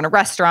 They run a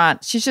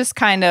restaurant. She's just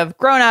kind of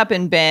grown up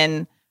and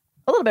been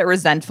a little bit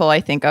resentful,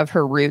 I think, of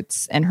her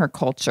roots and her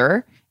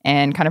culture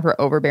and kind of her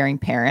overbearing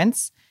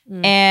parents.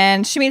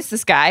 And she meets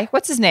this guy.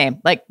 What's his name?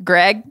 Like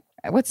Greg?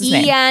 What's his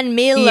name? Ian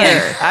Miller.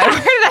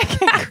 Where did I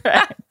get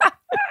Greg?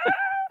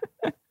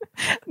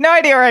 No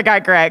idea where I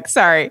got Greg.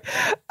 Sorry.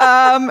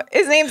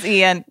 His name's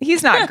Ian.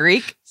 He's not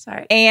Greek.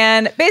 Sorry.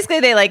 And basically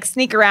they like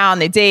sneak around,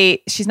 they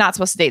date. She's not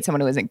supposed to date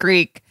someone who isn't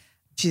Greek.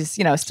 She's,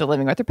 still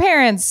living with her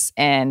parents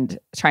and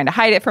trying to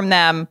hide it from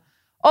them.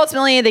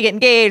 Ultimately, they get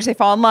engaged. They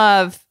fall in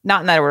love. Not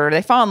in that order.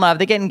 They fall in love.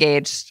 They get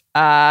engaged.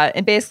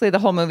 And basically the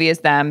whole movie is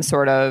them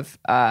sort of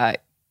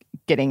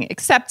getting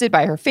accepted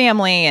by her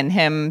family and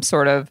him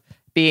sort of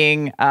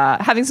being,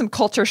 having some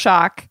culture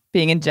shock,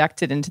 being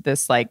injected into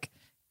this like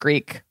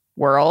Greek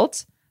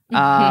world.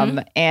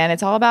 And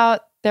it's all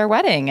about their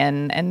wedding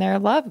and their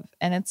love.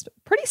 And it's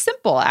pretty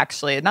simple,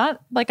 actually.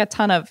 Not like a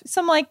ton of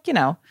some like,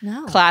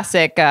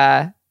 classic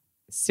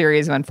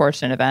series of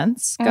unfortunate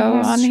events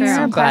go on here.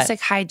 Some classic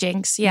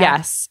hijinks. Yeah.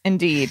 Yes,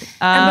 indeed.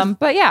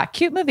 But yeah,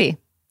 cute movie.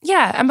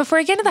 Yeah. And before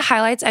I get into the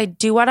highlights, I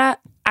do want to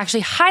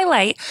actually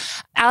highlight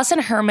Alison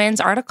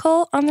Herman's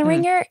article on The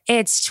Ringer.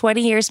 It's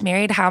 20 Years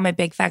Married, How My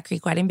Big Fat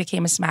Greek Wedding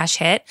Became a Smash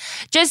Hit.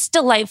 Just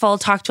delightful.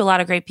 Talked to a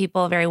lot of great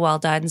people. Very well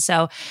done.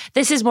 So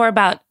this is more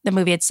about the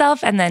movie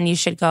itself, and then you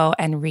should go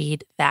and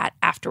read that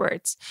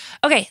afterwards.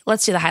 Okay,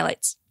 let's do the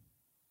highlights.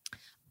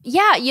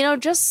 Yeah,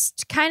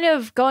 just kind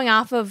of going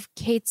off of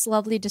Kate's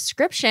lovely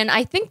description,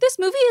 I think this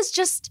movie is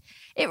just,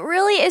 it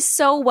really is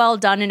so well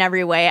done in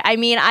every way. I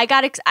mean, I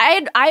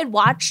had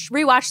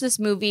rewatched this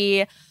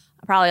movie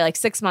probably like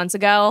 6 months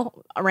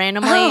ago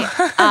randomly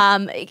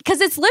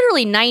because it's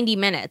literally 90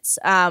 minutes,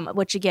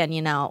 which again,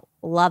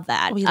 love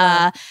that. We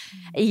love.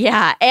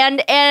 Yeah,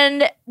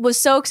 and was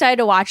so excited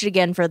to watch it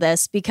again for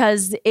this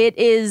because it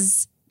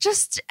is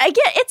just,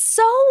 again, it's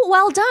so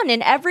well done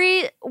in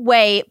every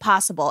way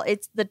possible.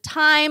 It's the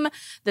time,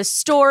 the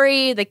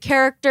story, the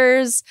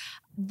characters,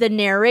 the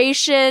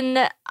narration.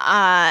 It's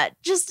start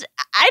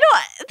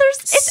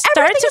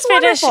to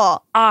finish,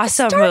 wonderful.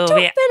 Awesome start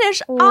movie. To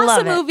finish,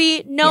 awesome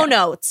movie. No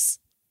notes.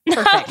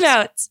 Perfect.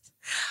 No notes.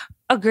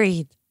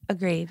 Agreed.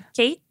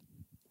 Kate?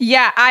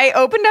 Yeah, I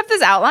opened up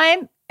this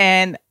outline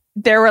and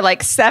there were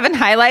like 7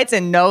 highlights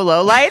and no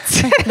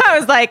lowlights. I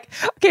was like,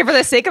 okay, for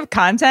the sake of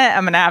content,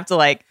 I'm going to have to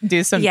like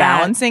do some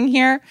balancing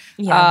here.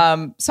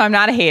 Yeah. So I'm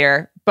not a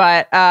hater,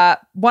 but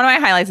one of my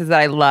highlights is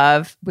that I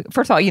love,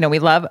 first of all, we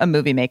love a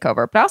movie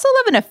makeover, but I also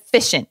love an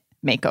efficient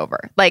makeover.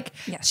 Like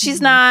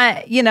she's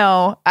not,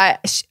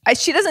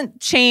 she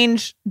doesn't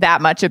change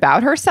that much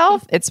about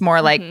herself. It's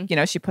more like,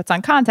 she puts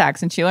on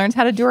contacts and she learns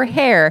how to do her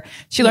hair.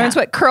 She learns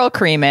what curl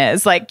cream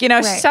is. Like,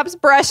 she stops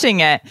brushing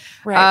it.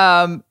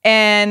 Right.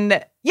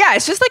 And yeah,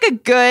 it's just like a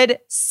good,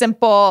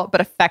 simple,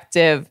 but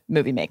effective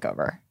movie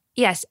makeover.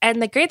 Yes.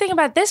 And the great thing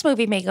about this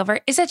movie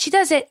makeover is that she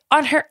does it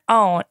on her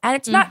own. And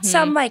it's not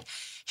some like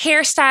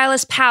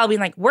hairstylist pal being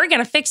like, we're going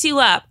to fix you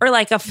up. Or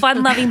like a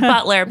fun-loving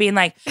butler being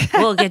like,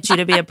 we'll get you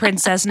to be a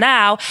princess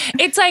now.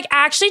 It's like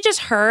actually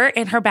just her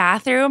in her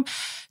bathroom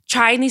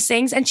trying these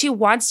things. And she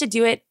wants to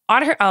do it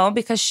on her own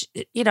because,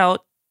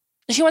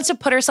 she wants to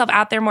put herself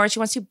out there more. She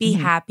wants to be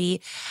happy.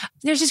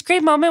 There's this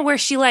great moment where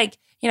she like,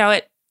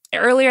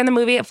 earlier in the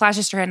movie, it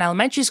flashes to her in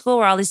elementary school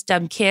where all these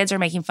dumb kids are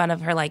making fun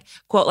of her, like,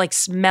 quote, like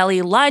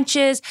smelly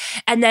lunches.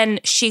 And then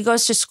she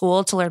goes to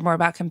school to learn more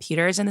about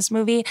computers in this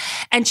movie.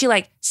 And she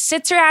like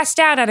sits her ass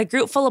down at a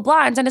group full of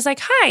blondes and is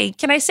like, hi,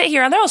 can I sit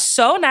here? And they're all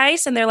so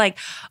nice and they're like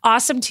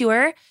awesome to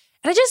her. And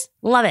I just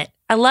love it.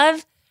 I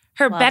love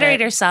her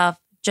bettering herself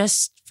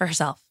just for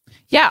herself.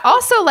 Yeah.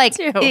 Also, like,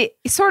 it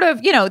sort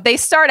of, they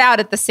start out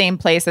at the same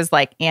place as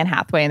like Anne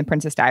Hathaway in The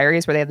Princess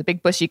Diaries, where they have the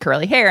big bushy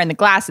curly hair and the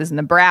glasses and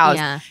the brows.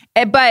 Yeah.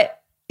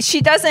 But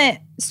she doesn't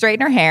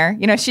straighten her hair.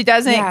 She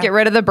doesn't get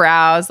rid of the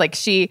brows. Like,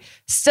 she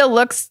still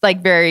looks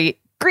like very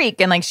Greek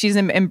and like she's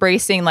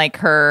embracing like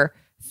her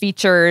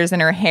features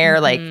and her hair,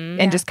 like,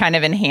 and just kind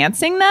of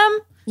enhancing them.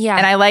 Yeah.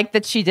 And I like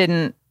that she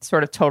didn't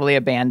sort of totally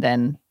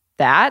abandon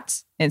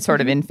that and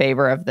sort of in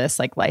favor of this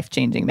like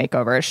life-changing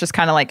makeover. It's just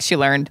kind of like she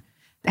learned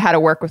how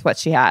to work with what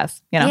she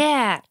has,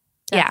 Yeah.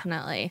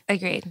 Definitely.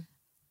 Agreed.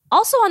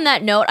 Also on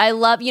that note, I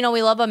love, we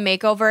love a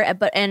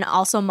makeover, and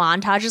also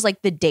montages,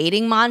 like the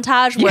dating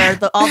montage where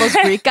all those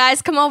Greek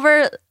guys come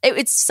over.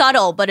 It's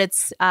subtle, but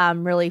it's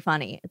really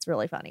funny. It's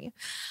really funny.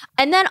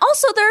 And then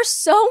also there are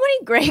so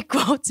many great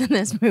quotes in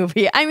this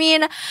movie. I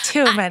mean,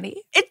 too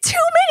many. Too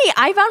many.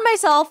 I found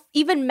myself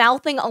even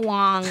mouthing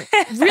along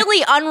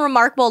really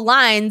unremarkable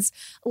lines.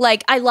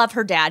 Like, I love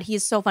her dad. He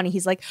is so funny.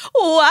 He's like,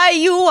 why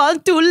you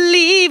want to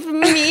leave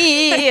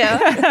me?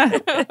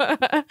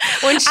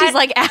 When she's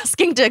like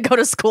asking to go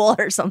to school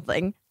or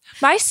something.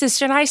 My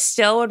sister and I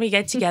still, when we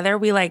get together,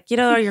 we like,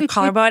 your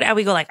collarbone, and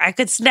we go like, I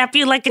could snap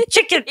you like a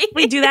chicken.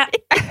 We do that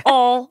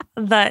all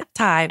the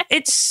time.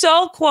 It's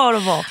so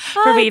quotable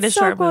for being a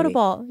short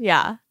quotable. movie.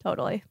 Yeah,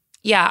 totally.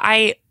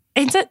 Yeah,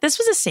 this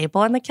was a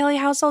staple in the Kelly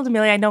household.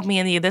 Amelia, I know me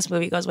and you, this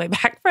movie goes way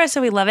back for us,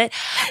 so we love it.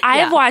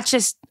 I've watched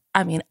this,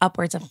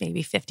 upwards of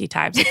maybe 50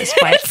 times at this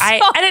point.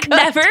 And it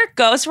never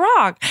goes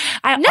wrong.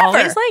 I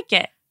always like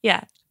it.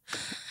 Yeah.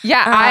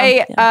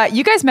 Yeah,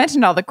 you guys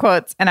mentioned all the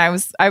quotes, and I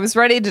was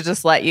ready to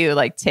just let you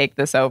like take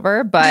this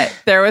over, but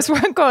there was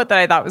one quote that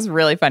I thought was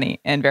really funny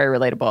and very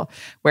relatable,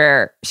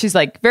 where she's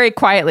like very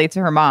quietly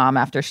to her mom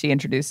after she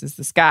introduces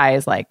this guy,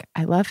 is like,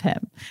 I love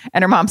him,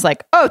 and her mom's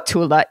like, oh,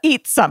 Tula,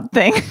 eat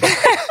something.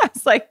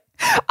 It's like,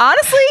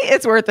 honestly,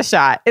 it's worth a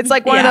shot. It's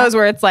like one of those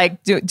where it's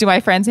like, do my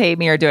friends hate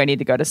me, or do I need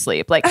to go to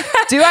sleep? Like,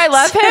 do I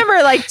love him,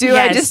 or like, do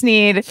I just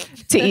need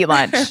to eat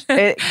lunch?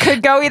 It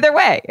could go either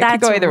way.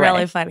 That's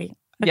really funny.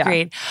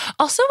 Agreed. Yeah.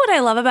 Also, what I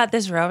love about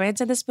this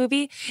romance in this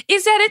movie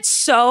is that it's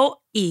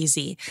so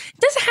easy. It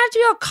doesn't have to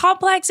be all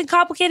complex and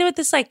complicated with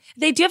this. Like,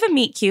 they do have a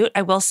meet cute,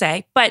 I will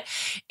say, but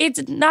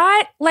it's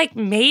not like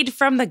made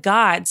from the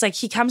gods. Like,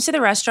 he comes to the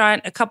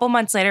restaurant a couple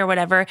months later or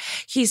whatever.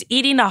 He's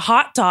eating a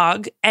hot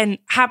dog and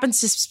happens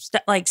to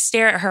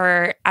stare at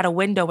her at a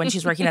window when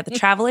she's working at the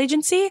travel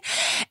agency.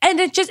 And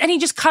he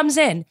just comes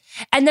in,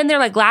 and then they're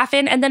like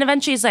laughing. And then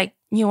eventually he's like,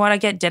 you want to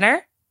get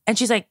dinner? And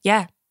she's like,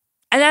 yeah.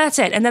 And that's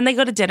it. And then they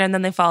go to dinner, and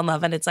then they fall in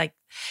love. And it's like,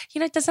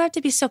 it doesn't have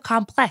to be so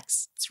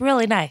complex. It's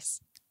really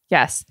nice.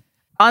 Yes.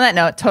 On that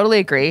note, totally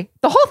agree.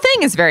 The whole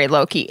thing is very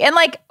low key. And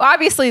like,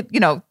 obviously,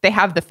 they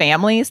have the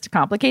families to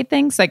complicate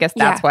things. So I guess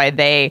that's why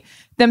they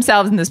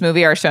themselves in this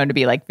movie are shown to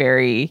be like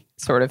very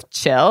sort of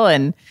chill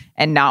and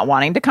not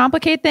wanting to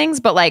complicate things.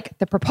 But like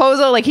the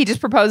proposal, like he just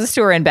proposes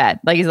to her in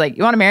bed. Like he's like,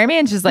 you want to marry me?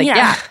 And she's like,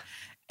 yeah.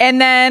 And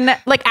then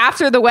like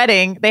after the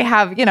wedding, they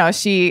have,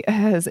 she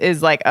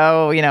is like,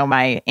 oh,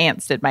 my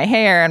aunts did my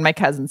hair and my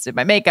cousins did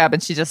my makeup.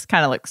 And she just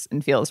kind of looks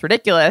and feels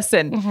ridiculous.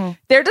 And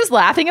they're just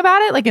laughing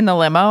about it, like in the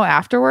limo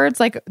afterwards,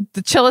 like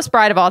the chillest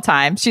bride of all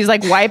time. She's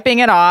like wiping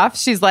it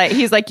off. He's like,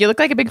 you look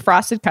like a big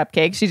frosted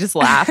cupcake. She just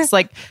laughs.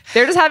 Like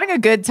they're just having a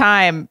good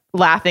time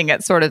laughing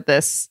at sort of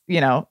this,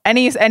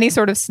 any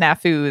sort of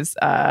snafus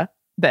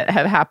that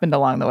have happened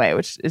along the way,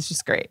 which is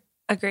just great.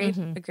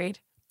 Agreed.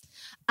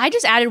 I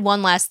just added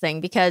one last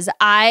thing because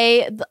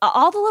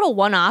all the little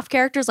one-off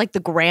characters, like the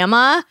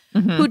grandma, who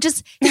she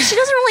doesn't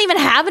really even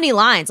have any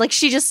lines. Like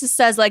she just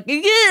says like,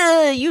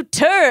 you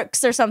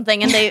Turks or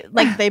something. And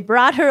they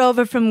brought her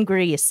over from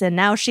Greece and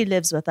now she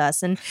lives with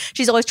us. And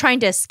she's always trying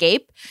to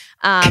escape,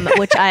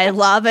 which I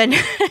love. And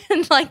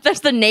like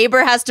there's the neighbor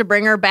has to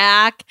bring her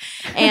back.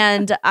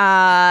 And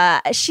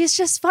she's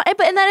just fun.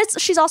 And then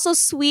she's also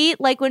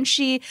sweet. Like when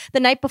the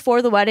night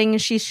before the wedding,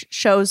 she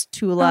shows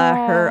Tula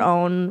her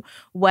own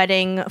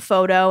wedding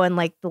photo and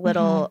like the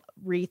little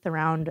wreath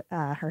around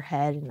her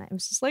head, and I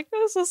was just like,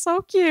 this is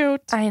so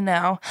cute. I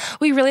know.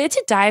 We really had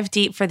to dive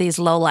deep for these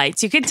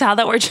lowlights. You can tell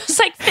that we're just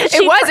like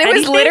fishing. It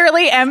was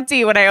literally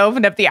empty when I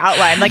opened up the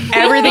outline. Like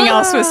everything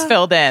else was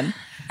filled in.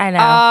 I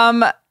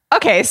know.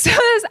 Okay, so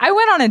I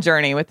went on a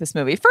journey with this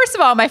movie. First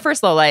of all, my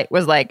first lowlight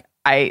was like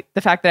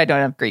the fact that I don't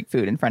have Greek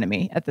food in front of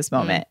me at this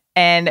moment.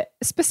 And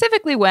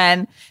specifically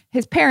when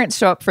his parents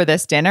show up for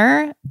this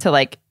dinner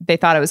they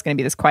thought it was going to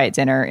be this quiet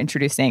dinner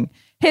introducing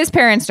his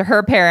parents to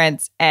her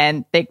parents,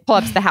 and they pull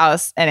up to the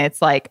house and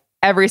it's like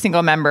every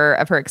single member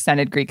of her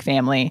extended Greek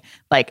family,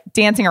 like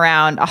dancing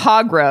around a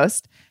hog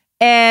roast.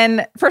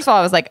 And first of all,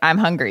 I was like, I'm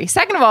hungry.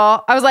 Second of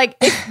all, I was like,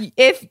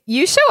 if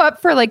you show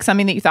up for like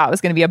something that you thought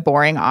was going to be a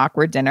boring,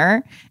 awkward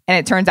dinner, and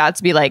it turns out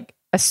to be like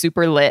a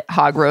super lit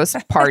hog roast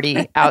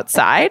party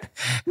outside,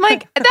 I'm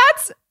like,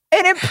 that's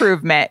an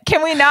improvement.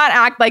 Can we not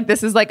act like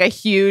this is like a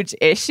huge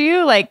issue?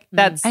 Like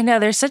that's, I know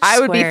there's such I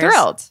would be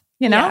thrilled,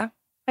 Yeah,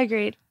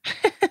 agreed.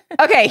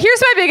 Okay,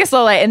 here's my biggest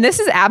lowlight, and this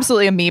is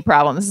absolutely a me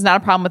problem. This is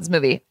not a problem with this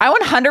movie. I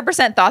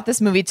 100% thought this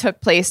movie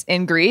took place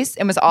in Greece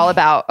and was all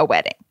about a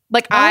wedding.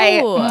 Like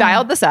I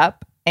dialed this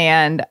up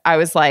and I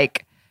was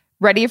like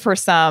ready for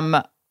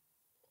some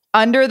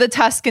Under the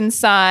Tuscan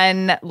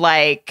Sun,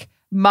 like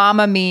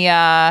Mamma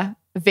Mia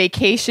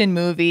vacation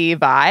movie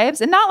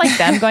vibes, and not like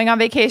them going on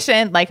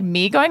vacation, like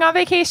me going on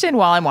vacation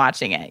while I'm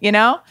watching it,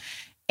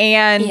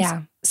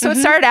 And so it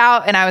started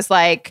out and I was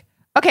like,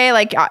 okay,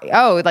 like,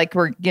 like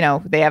we're,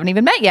 they haven't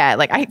even met yet.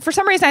 Like for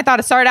some reason I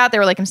thought it started out, they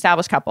were like an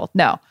established couple.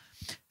 No.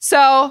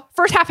 So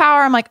first half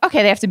hour, I'm like,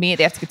 okay, they have to meet,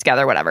 they have to get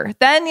together, whatever.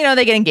 Then,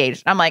 they get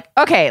engaged. I'm like,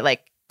 okay,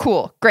 like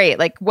cool, great.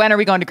 Like, when are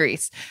we going to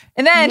Greece?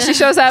 And then she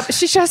shows up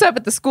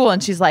at the school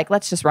and she's like,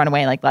 let's just run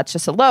away. Like, let's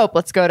just elope.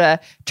 Let's go to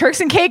not Turks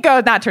and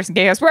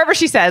Caicos, wherever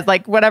she says,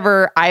 like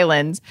whatever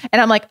islands.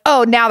 And I'm like,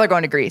 oh, now they're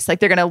going to Greece. Like,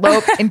 they're going to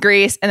elope in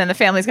Greece and then the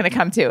family's going to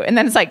come too. And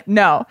then it's like,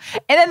 no.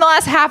 And then the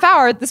last half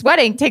hour, this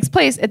wedding takes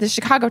place at the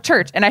Chicago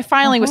church. And I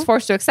finally was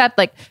forced to accept,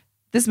 like,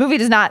 this movie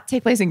does not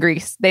take place in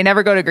Greece. They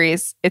never go to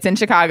Greece. It's in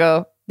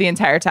Chicago the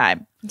entire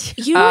time.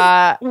 You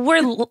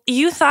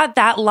thought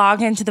that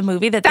long into the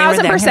movie that they were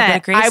there to go to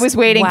Greece? I was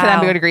waiting for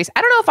them to go to Greece.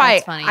 I don't know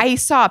if I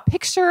saw a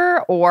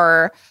picture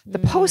or the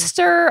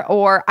poster,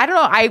 or I don't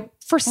know. I,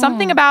 for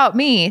something about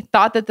me,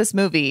 thought that this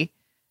movie,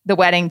 the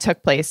wedding,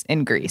 took place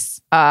in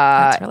Greece.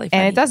 That's really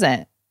funny. And it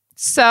doesn't.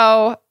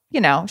 So,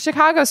 you know,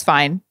 Chicago's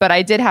fine, but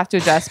I did have to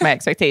adjust my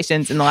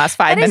expectations in the last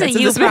 5 minutes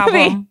of this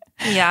movie.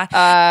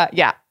 Yeah.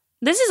 Yeah.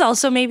 This is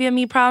also maybe a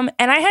me problem.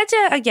 And I had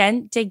to,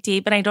 again, dig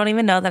deep. And I don't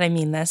even know that I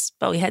mean this,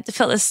 but we had to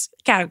fill this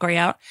category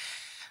out.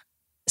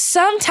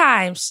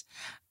 Sometimes,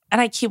 and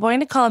I keep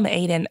wanting to call him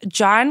Aiden,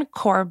 John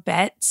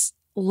Corbett's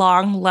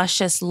long,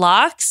 luscious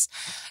locks,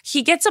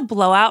 he gets a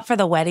blowout for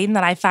the wedding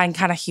that I find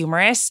kind of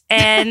humorous.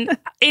 And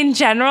in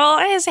general,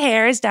 his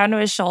hair is down to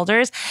his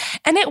shoulders.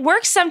 And it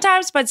works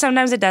sometimes, but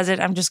sometimes it doesn't.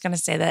 I'm just going to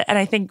say that. And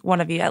I think one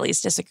of you at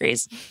least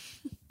disagrees.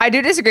 I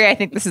do disagree. I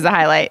think this is a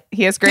highlight.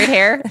 He has great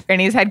hair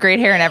and he's had great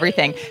hair and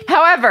everything.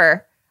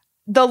 However,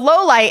 the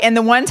low light and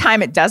the one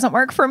time it doesn't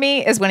work for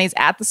me is when he's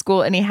at the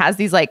school and he has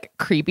these like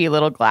creepy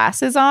little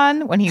glasses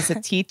on when he's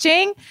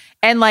teaching.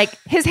 And like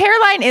his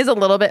hairline is a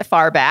little bit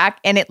far back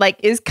and it like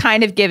is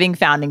kind of giving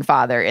founding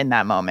father in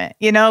that moment.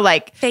 You know,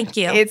 like, thank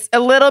you. It's a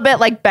little bit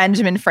like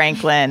Benjamin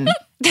Franklin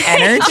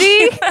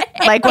energy,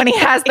 like when he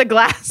has the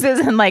glasses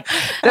and like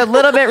the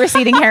little bit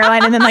receding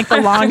hairline and then like the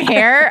long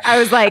hair. I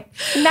was like,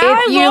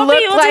 you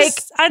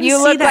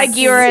look like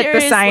you were at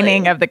the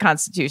signing of the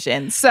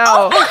Constitution. So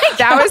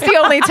that was the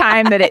only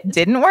time that it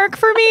didn't work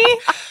for me.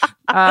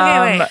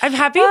 Okay, wait. I'm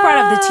happy you brought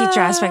up the teacher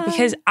aspect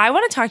because I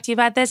want to talk to you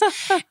about this.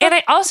 And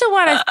I also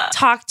want to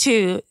talk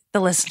to the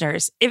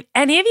listeners. If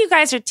any of you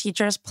guys are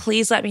teachers,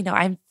 please let me know.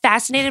 I'm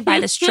fascinated by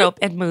this trope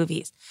in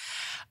movies.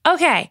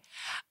 Okay.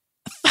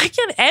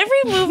 Fucking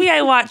every movie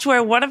I watch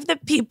where one of the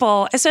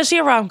people, especially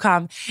a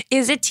rom-com,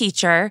 is a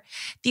teacher,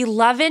 the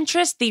love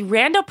interest, the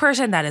random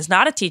person that is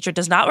not a teacher,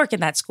 does not work in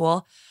that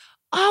school,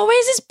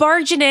 always is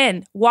barging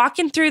in,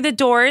 walking through the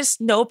doors,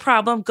 no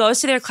problem,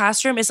 goes to their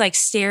classroom, is like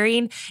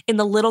staring in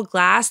the little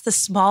glass, the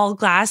small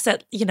glass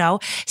that, you know,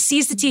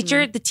 sees the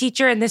teacher. The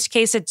teacher, in this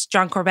case, it's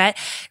John Corbett.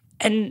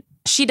 And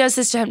she does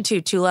this to him too.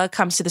 Tula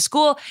comes to the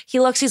school. He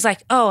looks, he's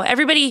like, oh,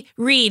 everybody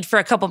read for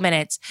a couple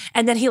minutes.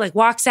 And then he like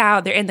walks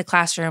out. They're in the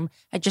classroom.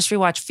 I just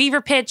rewatched Fever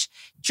Pitch.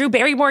 Drew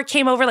Barrymore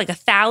came over like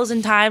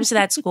 1,000 times to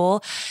that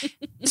school.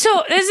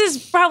 So this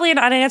is probably an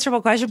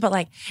unanswerable question, but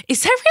like,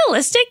 is that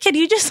realistic? Can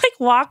you just like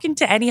walk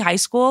into any high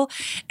school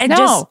and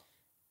just...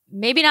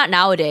 Maybe not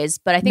nowadays,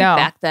 but I think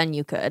back then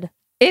you could.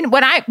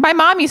 My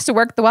mom used to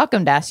work the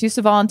welcome desk, used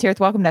to volunteer at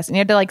the welcome desk, and you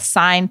had to like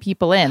sign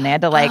people in. They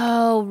had to like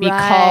be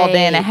called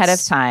in ahead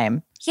of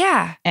time.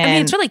 Yeah. And I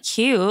mean, it's really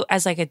cute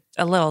as like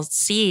a little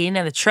scene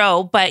and a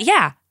trope, but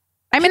yeah.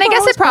 I mean, I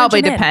guess it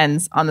probably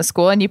depends on the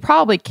school and you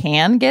probably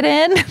can get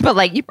in, but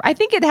like, I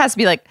think it has to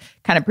be like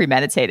kind of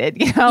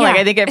premeditated, you know? Like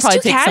I think it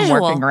probably takes some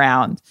working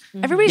around.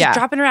 Everybody's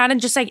dropping around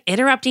and just like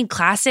interrupting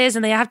classes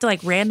and they have to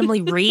like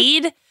randomly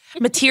read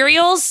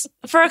materials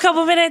for a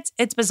couple minutes.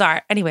 It's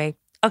bizarre. Anyway.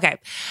 Okay,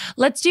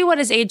 let's do what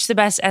has aged the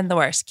best and the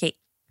worst. Kate.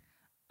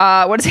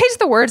 What has aged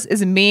the worst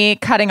is me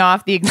cutting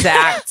off the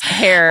exact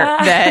hair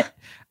that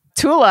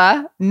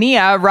Tula,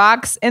 Nia,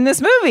 rocks in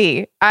this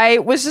movie. I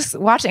was just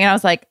watching and I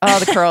was like, oh,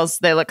 the curls,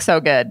 they look so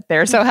good.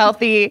 They're so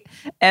healthy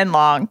and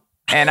long.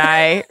 And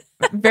I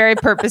very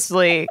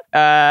purposefully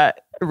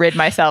rid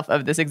myself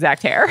of this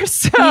exact hair.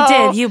 So you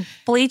did. You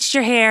bleached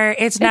your hair.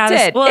 It's not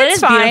it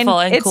is fine. Beautiful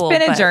and cool. It's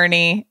been a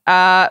journey.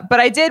 But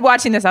I did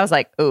watching this. I was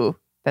like, ooh.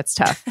 That's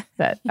tough.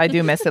 That I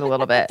do miss it a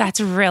little bit.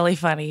 That's really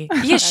funny.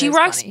 Yeah, she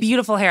rocks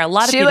beautiful hair. A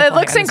lot of it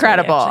looks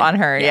incredible on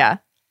her. Yeah.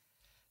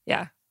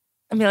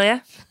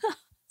 Amelia?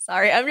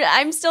 Sorry,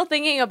 I'm still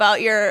thinking about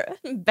your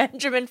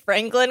Benjamin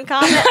Franklin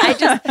comment.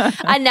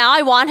 Now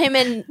I want him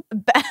in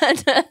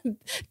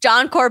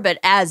John Corbett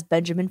as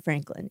Benjamin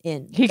Franklin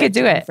in. He could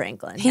do it.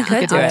 Franklin. He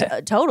could do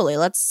it. Totally.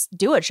 Let's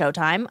do it.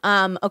 Showtime.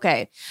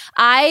 Okay.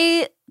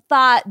 I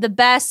thought the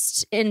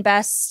best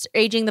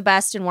aging the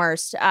best and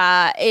worst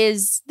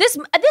is this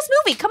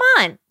movie. Come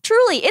on.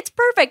 Truly, it's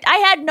perfect. I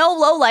had no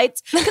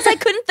lowlights because I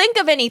couldn't think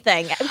of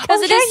anything. You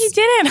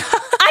didn't.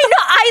 I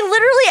know.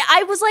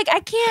 I was like, I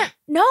can't.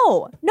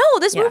 No,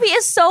 this movie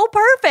is so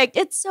perfect.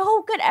 It's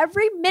so good.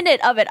 Every minute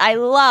of it, I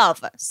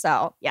love.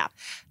 So, yeah.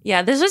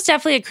 Yeah, this was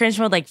definitely a cringe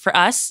mode, like for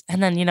us.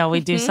 And then,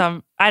 we do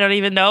some, I don't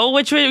even know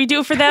which way we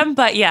do for them.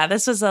 But yeah,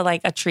 this was a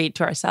treat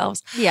to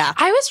ourselves. Yeah.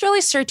 I was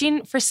really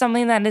searching for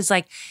something that is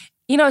like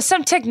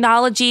some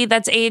technology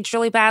that's aged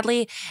really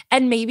badly.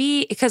 And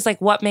maybe because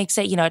like what makes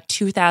it,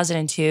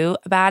 2002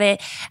 about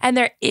it. And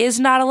there is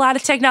not a lot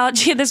of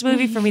technology in this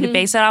movie for me to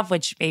base it off,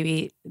 which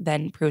maybe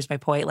then proves my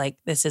point. Like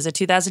this is a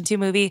 2002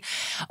 movie.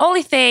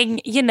 Only thing,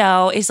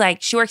 is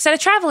like she works at a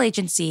travel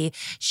agency.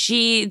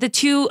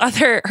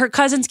 Her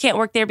cousins can't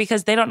work there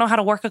because they don't know how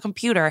to work a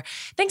computer.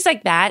 Things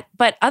like that.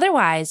 But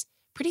otherwise,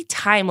 pretty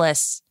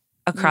timeless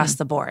across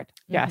the board.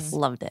 Yes.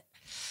 Loved it.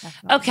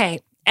 Definitely. Okay.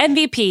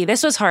 MVP.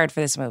 This was hard for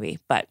this movie,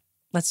 but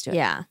let's do it.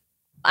 Yeah.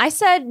 I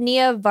said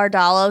Nia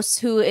Vardalos,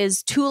 who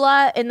is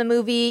Tula in the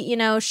movie.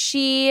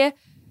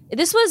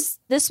 This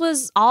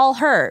was all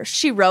her.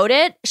 She wrote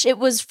it. It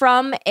was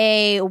from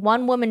a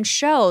one-woman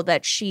show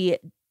that she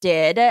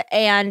did,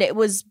 and it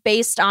was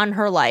based on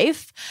her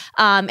life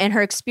and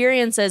her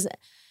experiences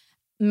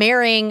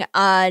marrying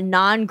a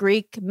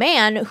non-Greek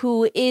man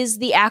who is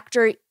the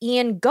actor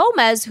Ian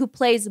Gomez, who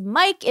plays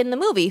Mike in the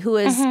movie, who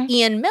is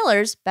Ian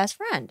Miller's best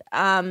friend.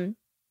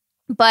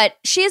 But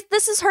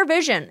this is her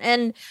vision.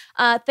 And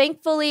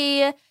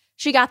thankfully,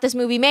 she got this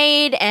movie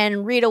made,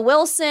 and Rita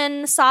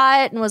Wilson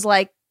saw it and was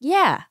like,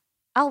 yeah,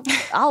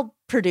 I'll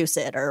produce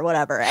it or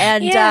whatever.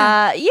 And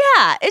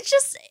it's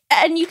just,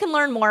 and you can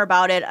learn more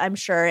about it, I'm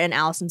sure, in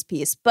Allison's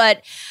piece.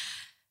 But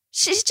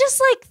she's just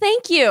like,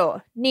 thank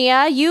you,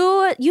 Nia.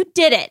 You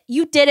did it.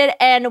 You did it.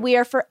 And we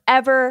are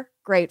forever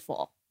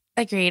grateful.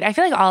 Agreed. I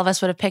feel like all of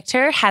us would have picked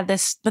her had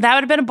this, but that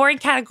would have been a boring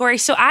category.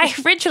 So I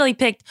originally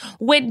picked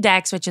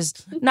Windex, which is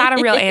not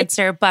a real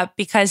answer, but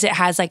because it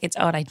has like its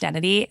own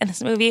identity in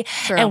this movie.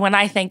 True. And when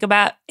I think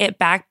about it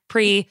back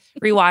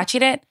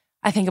rewatching it,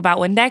 I think about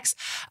Windex.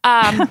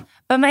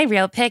 But my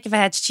real pick, if I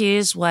had to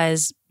choose,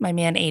 was my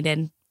man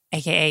Aiden,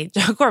 aka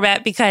Joe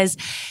Corbett, because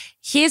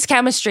his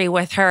chemistry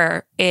with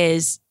her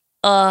is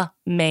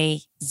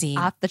amazing.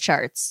 Off the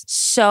charts.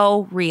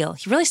 So real.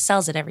 He really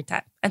sells it every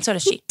time. And so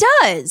does she. He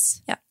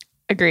does. Yeah.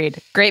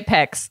 Agreed. Great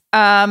picks.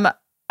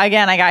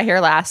 Again, I got here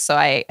last, so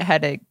I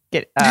had to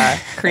get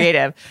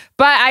creative.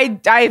 But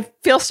I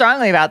feel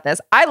strongly about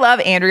this. I love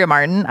Andrea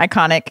Martin,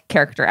 iconic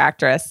character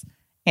actress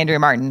Andrea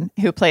Martin,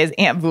 who plays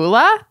Aunt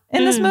Vula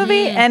in this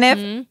movie. And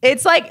if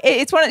it's like,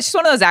 she's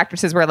one of those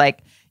actresses where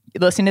like,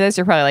 listening to this,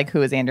 you're probably like,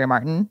 who is Andrea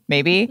Martin?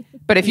 Maybe.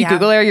 But if you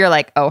Google her, you're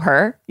like, oh,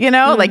 her.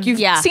 Like you've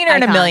seen her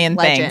in a million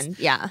things.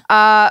 Yeah.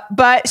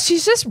 But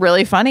she's just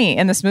really funny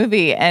in this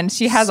movie. And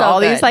she has all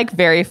these like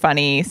very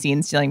funny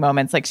scene-stealing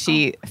moments. Like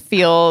she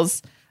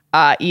feels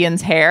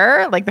Ian's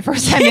hair. Like the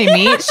first time they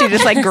meet, she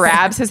just like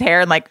grabs his hair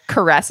and like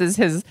caresses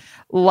his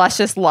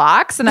luscious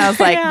locks. And I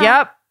was like,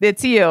 yep,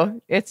 it's you.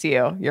 It's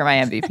you. You're my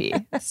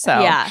MVP. So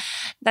yeah,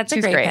 that's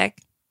a great pick.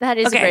 That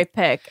is a great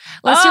pick.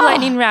 Let's do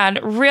lightning round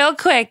real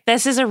quick.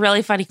 This is a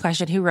really funny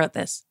question. Who wrote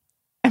this?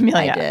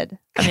 Amelia. I did.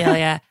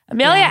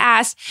 Amelia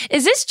asked,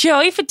 is this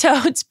Joey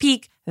Fatone's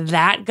peak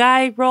that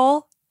guy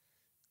role?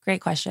 Great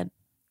question.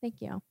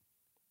 Thank you.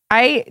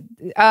 I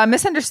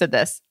misunderstood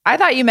this. I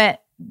thought you meant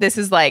this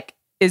is like,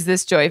 is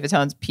this Joey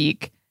Fatone's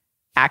peak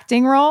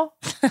acting role?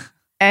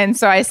 And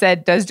so I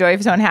said, does Joey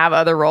Fatone have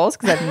other roles?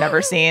 Because I've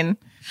never seen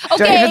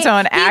Joey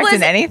Fatone act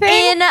in anything.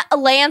 In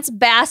Lance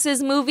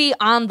Bass's movie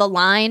On the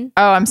Line.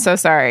 Oh, I'm so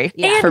sorry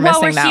for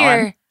missing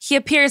that one. He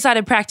appears on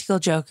Impractical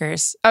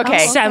Jokers.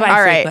 Okay.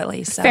 Semi-frequently.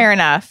 Right. So. Fair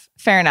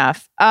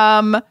enough.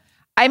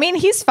 I mean,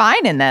 he's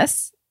fine in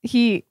this.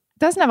 He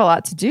doesn't have a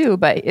lot to do,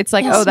 but it's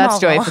like, that's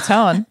Joey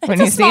Fatone when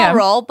you see him. It's a small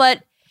role,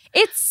 but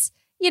it's,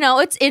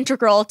 it's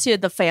integral to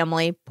the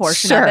family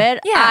portion of it.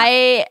 Yeah.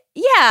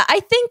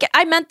 I think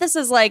I meant this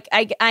as like,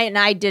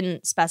 I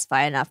didn't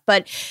specify enough,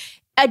 but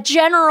his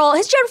general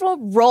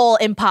role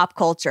in pop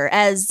culture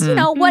as,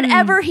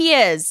 whatever he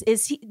is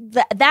he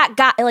that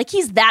guy? Like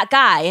he's that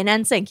guy in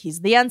NSYNC.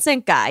 He's the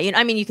NSYNC guy.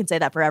 I mean, you can say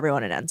that for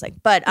everyone in NSYNC,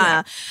 but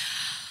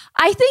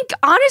I think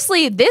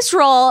honestly, this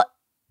role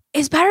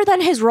is better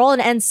than his role in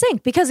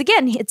NSYNC because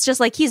again, it's just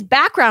like he's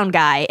background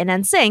guy in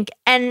NSYNC,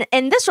 and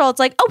in this role, it's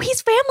like, oh,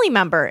 he's family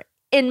member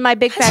in My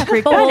Big Fat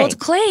Greek Wedding. Bold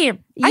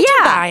claim. I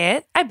buy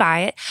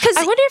it. Because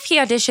I wonder if he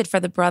auditioned for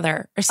the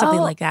brother or something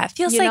like that.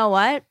 Feels like, you know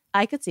what?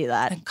 I could see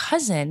that. A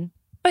cousin.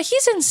 But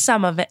he's in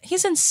some of it.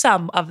 He's in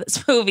some of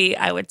this movie,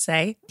 I would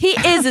say. He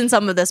is in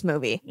some of this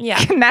movie.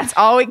 Yeah. And that's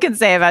all we can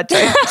say about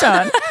Joey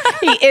Fatone.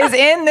 He is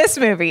in this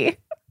movie.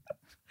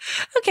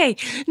 Okay.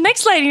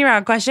 Next lightning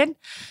round question.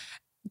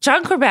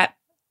 John Corbett.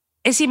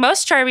 Is he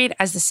most charming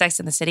as the Sex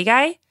and the City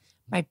guy?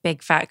 My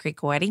Big Fat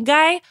Greek Wedding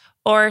guy?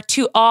 Or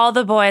To All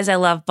the Boys I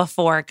Loved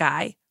Before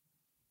guy?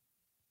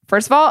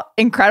 First of all,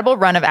 incredible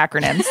run of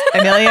acronyms.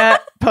 Amelia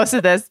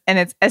posted this and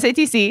it's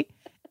SATC,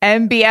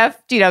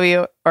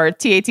 MBFGW, or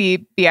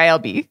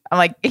TATBILB. I'm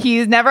like,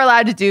 he's never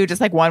allowed to do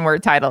just like one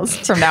word titles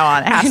from now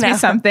on. It has to be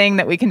something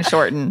that we can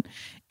shorten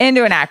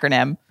into an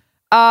acronym.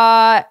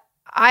 I'm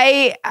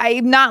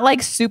not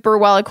like super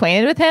well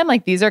acquainted with him.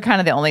 Like these are kind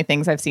of the only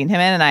things I've seen him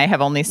in, and I have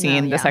only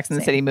seen the Sex and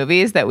the City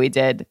movies that we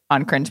did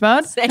on Cringe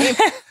Mode. Same.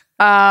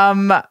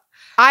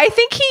 I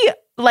think he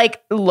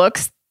like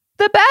looks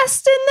the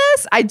best in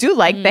this. I do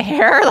like the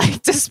hair,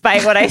 like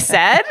despite what I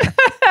said.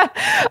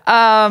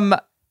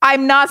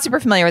 I'm not super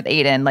familiar with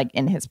Aiden like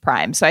in his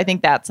prime. So I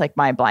think that's like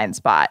my blind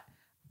spot.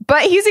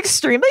 But he's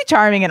extremely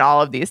charming in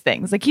all of these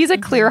things. Like he's a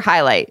clear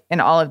highlight in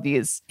all of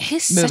these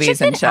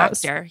movies and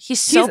shows. Actor. He's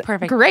so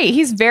perfect. Great.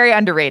 He's very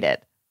underrated.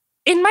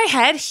 In my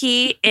head,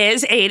 he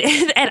is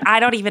Aiden, and I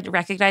don't even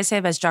recognize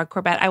him as John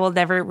Corbett. I will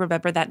never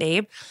remember that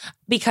name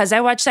because I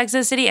watched Sex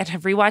and the City and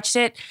have rewatched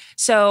it.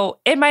 So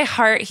in my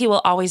heart, he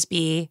will always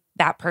be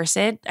that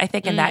person, I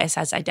think, and that is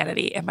his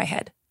identity in my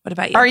head. What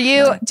about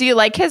you? Do you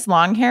like his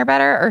long hair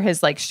better or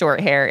his like short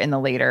hair in the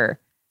later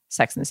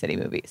Sex and the City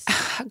movies?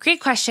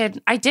 Great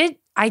question. I did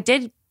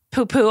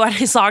poo-poo on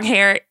his long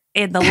hair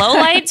in the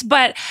lowlights,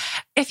 but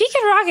if he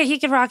can rock it, he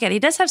can rock it. He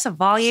does have some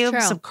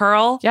volume, some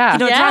curl. Yeah.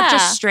 It's not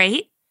just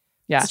straight.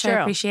 Yeah. Which I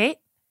appreciate.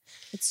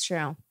 It's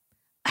true.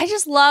 I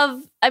just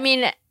love,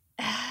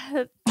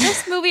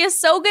 this movie is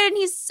so good and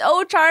he's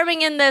so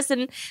charming in this.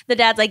 And the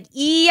dad's like,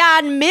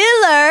 Ian Miller.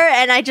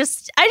 And I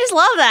just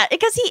love that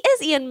because he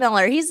is Ian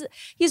Miller. He's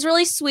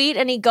really sweet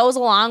and he goes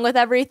along with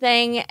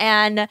everything.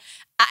 And what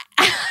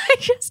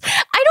can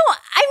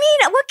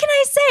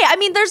I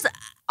say? There's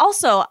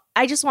also,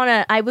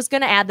 I was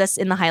going to add this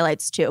in the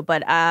highlights too,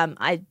 but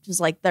I was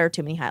like, there are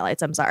too many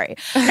highlights. I'm sorry.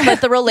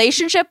 But the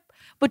relationship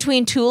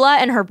between Tula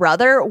and her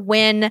brother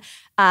when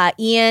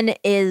Ian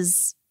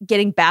is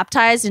getting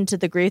baptized into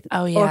the Greek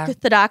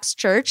Orthodox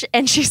Church.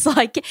 And she's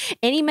like,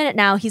 any minute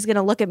now, he's going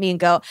to look at me and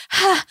go,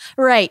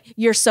 right,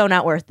 you're so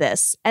not worth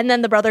this. And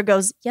then the brother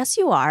goes, yes,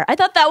 you are. I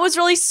thought that was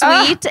really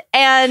sweet.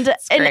 And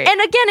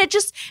again, it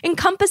just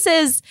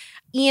encompasses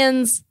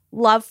Ian's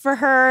love for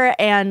her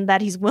and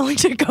that he's willing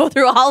to go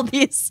through all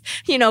these,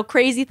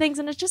 crazy things.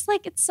 And it's just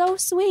like, it's so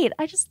sweet.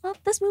 I just love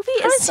this movie. I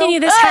haven't seen you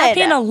this happy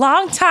in a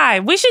long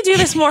time. We should do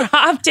this more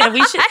often.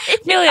 We should,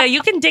 Amelia,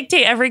 you can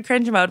dictate every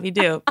cringe mode we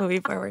do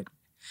moving forward.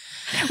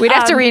 We'd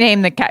have to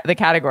rename the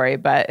category,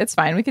 but it's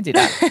fine. We could do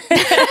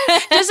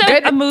that. Just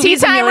a movie. Tea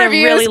time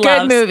reviews, really good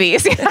loves.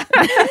 Movies.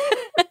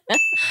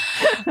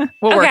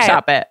 We'll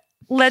workshop it.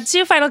 Let's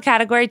do final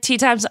category. Tea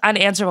time's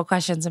unanswerable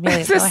questions.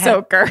 Amelia, this is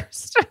so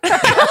cursed.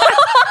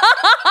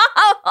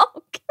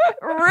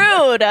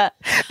 Rude.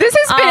 This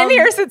has been in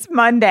here since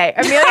Monday.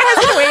 Amelia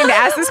has been waiting to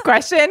ask this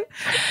question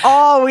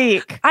all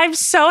week. I'm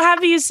so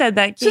happy you said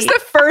that, Kate. Just the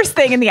first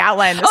thing in the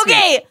outline this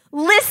week.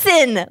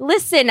 Listen.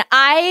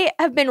 I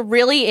have been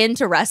really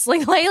into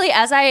wrestling lately.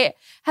 As I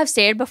have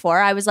stated before,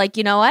 I was like,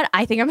 you know what?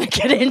 I think I'm going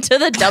to get into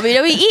the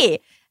WWE.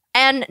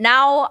 And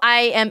now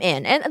I am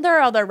in. And there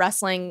are other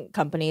wrestling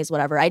companies,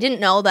 whatever. I didn't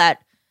know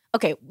that.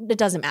 Okay, it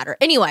doesn't matter.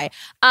 Anyway,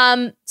 so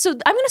I'm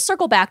going to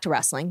circle back to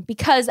wrestling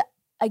because,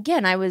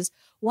 again, I was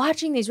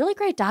watching these really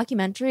great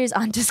documentaries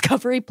on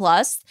Discovery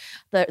Plus.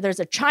 There's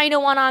a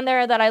China one on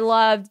there that I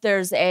loved.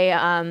 There's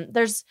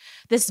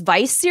this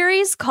Vice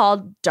series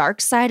called Dark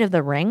Side of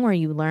the Ring where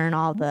you learn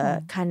all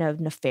the kind of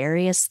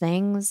nefarious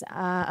things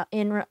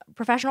in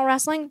professional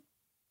wrestling.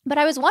 But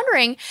I was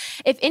wondering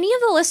if any of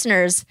the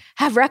listeners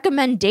have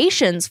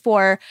recommendations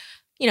for,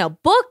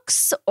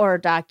 books or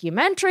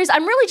documentaries.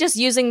 I'm really just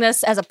using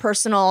this as a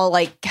personal,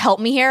 help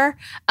me here,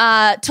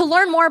 to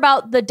learn more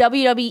about the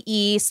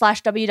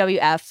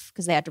WWE/WWF,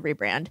 because they had to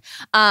rebrand,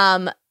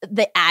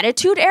 the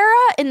Attitude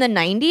Era in the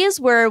 90s,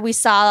 where we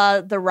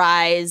saw the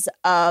rise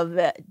of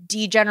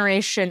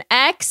D-Generation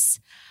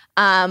X,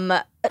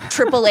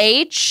 Triple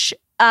H,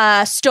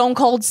 Stone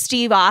Cold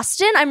Steve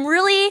Austin. I'm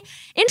really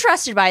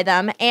interested by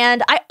them.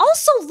 And I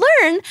also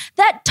learned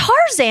that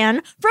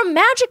Tarzan from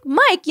Magic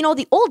Mike,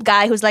 the old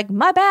guy who's like,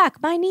 my back,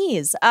 my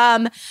knees,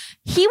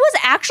 he was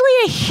actually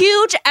a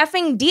huge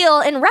effing deal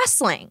in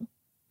wrestling.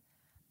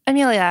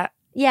 Amelia.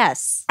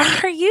 Yes.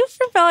 Are you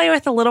familiar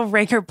with a Little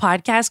Ringer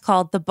podcast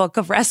called The Book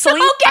of Wrestling?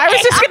 Okay. I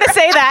was just going to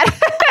say that.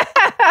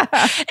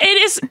 It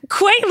is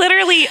quite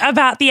literally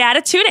about the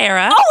Attitude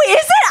Era. Oh,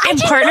 is it? In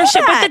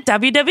partnership with the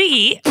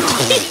WWE.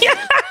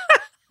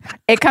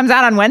 It comes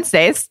out on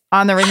Wednesdays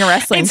on the Ringer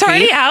Wrestling It's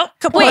already out.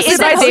 Hosted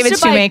by David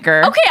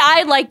Shoemaker. Okay,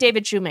 I like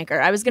David Shoemaker.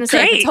 I was going to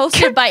say if it's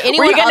hosted by Were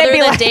anyone you gonna other be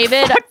than like,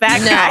 David. "Fuck that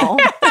guy"? No,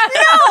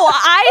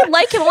 I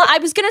like him a lot. I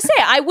was going to say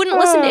I wouldn't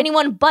listen to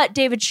anyone but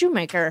David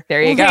Shoemaker.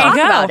 There you go. Talk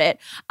about it.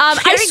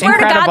 I swear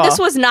to God, this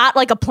was not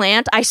like a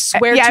plant. I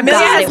swear to God, Amelia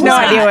has it no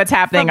was idea not. what's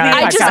happening on a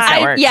podcast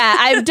network.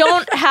 I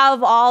don't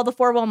have all the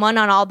 411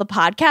 on all the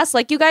podcasts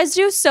like you guys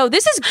do. So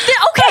this is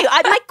okay.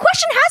 My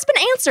question has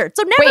been answered.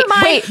 So never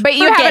mind. Wait, but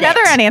you have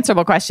another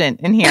unanswerable question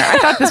in here. I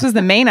thought this was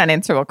the main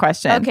unanswerable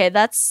question. Okay,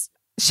 that's...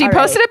 She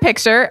posted a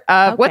picture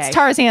of what's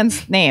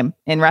Tarzan's name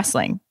in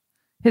wrestling?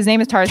 His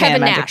name is Tarzan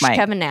Magic Mike.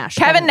 Kevin Nash.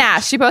 Kevin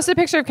Nash. She posted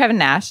a picture of Kevin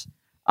Nash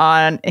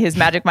on his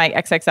Magic Mike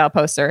XXL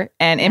poster,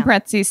 and in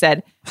parentheses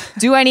said,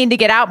 "Do I need to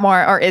get out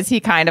more, or is he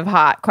kind of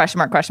hot?" Question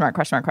mark, question mark,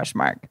 question mark, question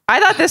mark. I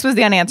thought this was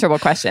the unanswerable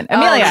question.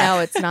 Amelia. Oh, no,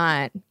 it's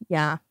not.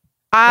 Yeah.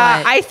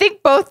 I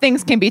think both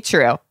things can be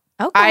true.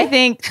 Okay. I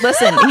think,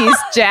 listen, he's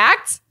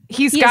jacked.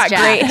 He's got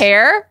great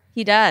hair.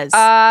 He does.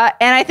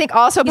 And I think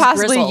also He's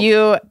possibly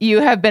grizzled. you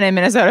have been in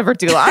Minnesota for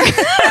too long.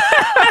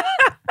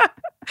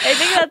 I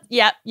think that's,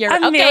 you're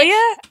Amelia,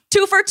 okay.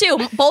 2 for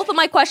 2. Both of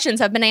my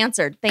questions have been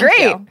answered. Thank Great.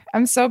 you.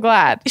 I'm so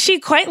glad. She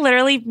quite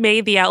literally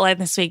made the outline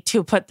this week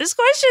to put this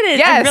question in.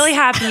 Yes. I'm really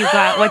happy you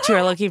got what you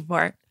were looking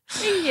for.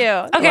 Thank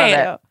you.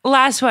 Okay,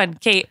 last one,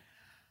 Kate.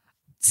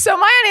 So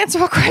my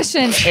unanswerable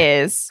question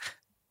is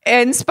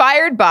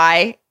inspired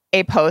by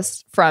a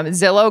post from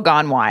Zillow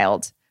Gone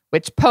Wild,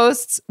 which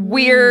posts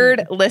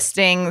weird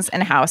listings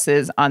and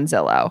houses on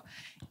Zillow.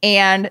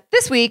 And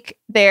this week,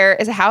 there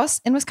is a house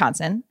in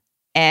Wisconsin,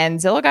 and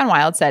Zillow Gone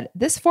Wild said,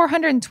 this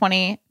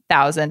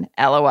 $420,000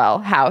 LOL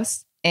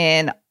house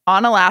in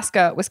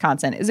Onalaska,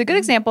 Wisconsin is a good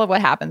example of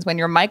what happens when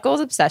your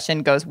Michael's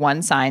obsession goes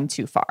one sign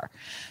too far.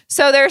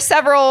 So there are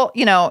several,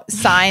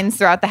 signs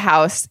throughout the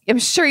house. I'm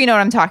sure you know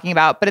what I'm talking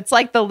about, but it's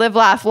like the live,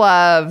 laugh,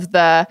 love,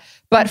 the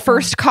but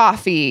first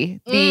coffee,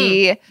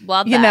 the,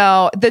 love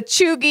that. The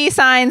chuggy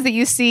signs that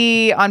you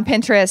see on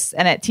Pinterest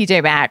and at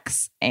TJ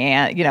Maxx,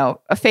 and,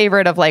 a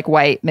favorite of like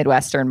white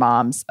Midwestern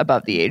moms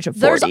above the age of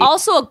 40. There's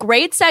also a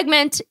great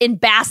segment in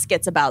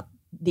Baskets about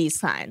these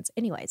signs.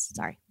 Anyways,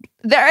 sorry.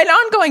 They're an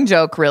ongoing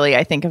joke, really,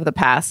 I think, of the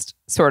past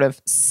sort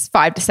of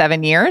 5 to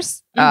 7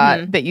 years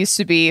that used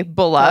to be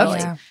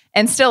beloved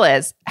and still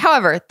is.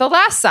 However, the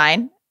last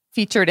sign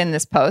featured in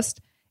this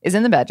post is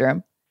in the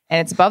bedroom,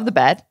 and it's above the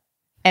bed,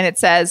 and it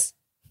says,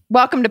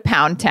 "Welcome to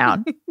Pound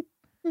Town."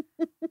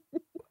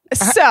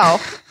 So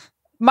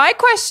my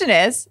question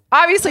is,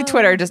 obviously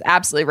Twitter just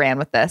absolutely ran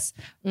with this,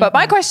 but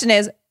my question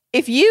is,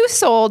 if you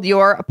sold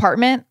your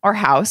apartment or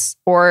house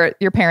or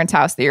your parents'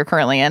 house that you're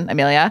currently in,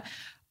 Amelia,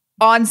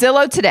 on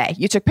Zillow today,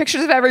 you took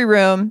pictures of every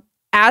room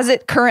as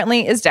it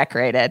currently is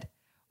decorated.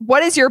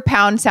 What is your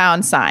Pound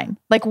Town sign?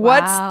 Like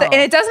and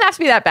it doesn't have to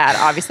be that bad.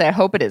 Obviously, I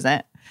hope it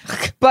isn't.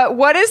 But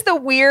what is the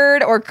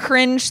weird or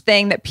cringe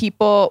thing that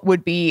people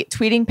would be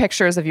tweeting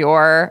pictures of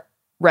your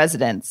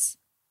residence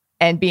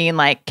and being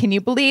like, can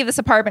you believe this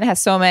apartment has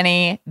so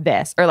many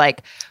this? Or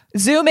like,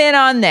 zoom in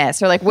on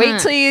this. Or like, wait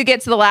till you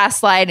get to the last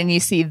slide and you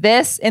see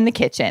this in the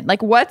kitchen.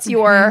 Like, what's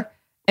your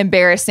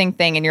embarrassing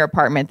thing in your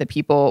apartment that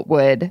people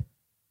would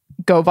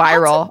go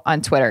viral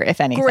on Twitter, if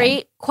anything?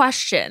 Great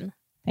question.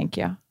 Thank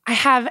you. I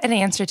have an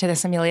answer to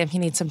this, Amelia, if you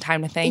need some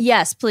time to think.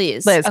 Yes,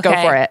 please. Liz, go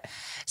for it.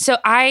 So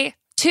I,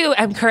 too,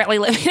 am currently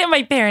living in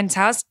my parents'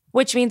 house,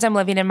 which means I'm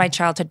living in my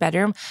childhood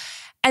bedroom.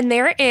 And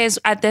there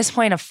is, at this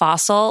point, a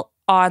fossil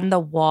on the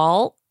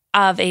wall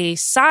of a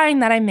sign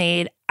that I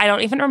made. I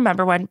don't even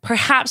remember when,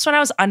 perhaps when I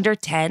was under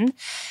 10,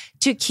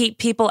 to keep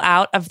people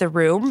out of the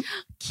room.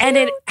 Cute. And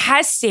it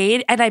has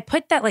stayed. And I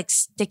put that like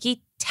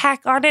sticky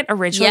tack on it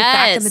originally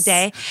back in the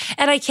day.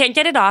 And I can't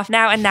get it off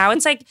now. And now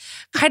it's like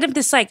kind of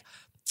this like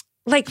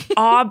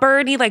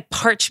auburny, like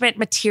parchment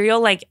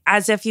material, like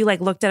as if you like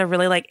looked at a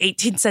really like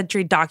 18th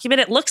century document.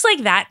 It looks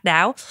like that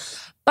now.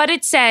 But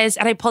it says,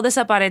 and I pulled this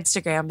up on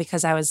Instagram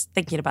because I was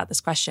thinking about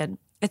this question.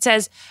 It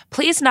says,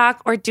 please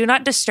knock or do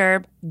not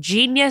disturb,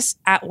 genius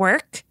at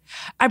work.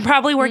 I'm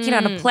probably working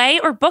on a play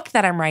or book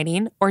that I'm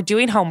writing or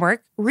doing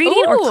homework,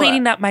 reading or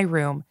cleaning up my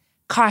room.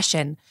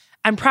 Caution.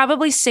 I'm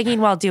probably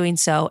singing while doing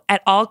so.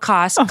 At all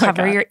costs,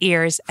 cover your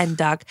ears and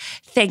duck.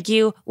 Thank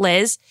you,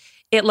 Liz.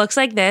 It looks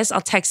like this. I'll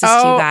text this to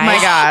you guys. Oh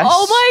my gosh.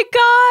 Oh my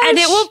gosh. And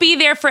it will be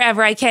there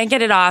forever. I can't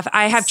get it off.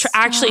 I have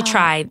actually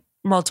tried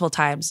multiple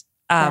times.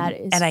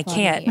 And I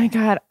can't. Oh my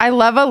God. I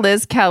love a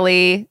Liz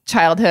Kelly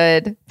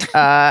childhood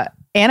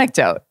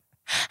anecdote.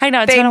 I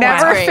know. It's they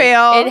never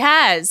fail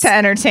to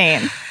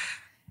entertain.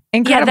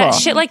 Incredible. Yeah, that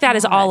shit like that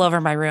is all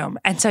over my room.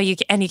 And so you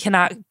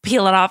cannot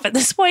peel it off at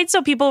this point.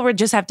 So people would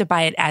just have to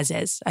buy it as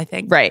is, I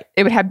think. Right.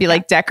 It would have to be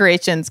like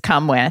decorations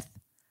come with.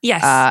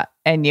 Yes.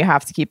 And you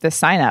have to keep this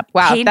sign up.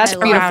 Wow. That's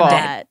beautiful.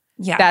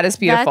 Yeah. That is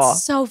beautiful.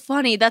 That's so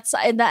funny.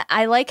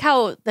 I like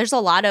how there's a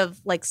lot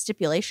of like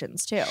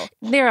stipulations too.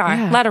 There are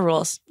a lot of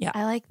rules. Yeah.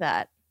 I like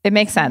that. It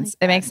makes sense.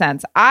 It makes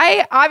sense.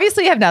 I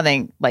obviously have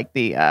nothing like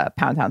the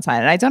Pound Town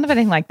sign, and I don't have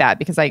anything like that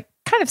because I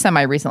kind of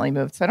semi-recently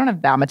moved, so I don't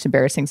have that much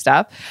embarrassing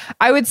stuff.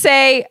 I would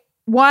say,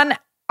 one,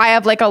 I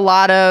have like a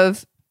lot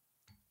of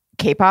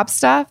K-pop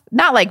stuff,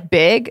 not like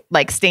big,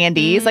 like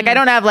standees. Like I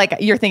don't have like,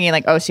 you're thinking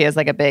like, oh, she has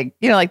like a big,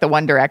 like the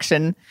One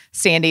Direction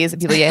standees that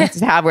people used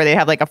to have where they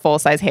have like a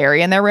full-size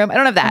Harry in their room. I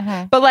don't have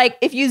that. But like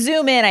if you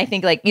zoom in, I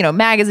think like,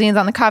 magazines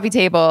on the coffee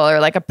table or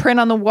like a print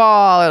on the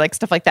wall or like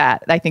stuff like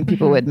that, I think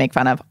people would make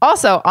fun of.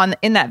 Also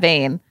in that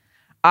vein,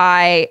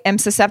 I am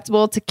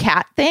susceptible to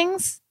cat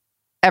things.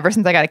 Ever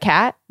since I got a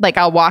cat, like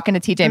I'll walk into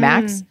TJ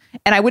Maxx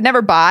and I would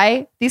never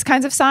buy these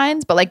kinds of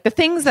signs, but like the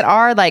things that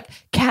are like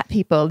cat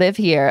people live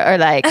here or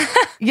like,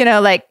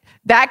 like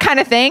that kind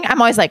of thing.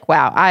 I'm always like,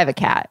 wow, I have a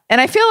cat. And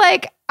I feel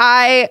like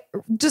I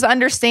just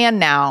understand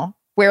now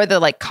where the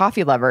like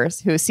coffee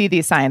lovers who see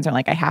these signs are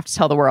like, I have to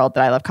tell the world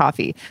that I love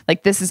coffee.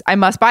 Like I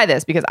must buy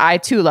this because I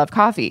too love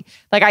coffee.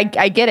 Like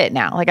I get it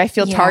now. Like I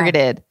feel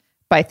targeted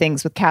by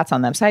things with cats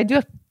on them. So I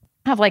do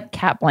have like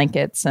cat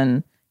blankets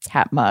and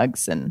cat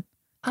mugs and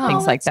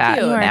things like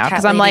that now.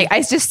 Because I'm like,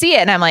 I just see it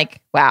and I'm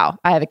like, wow,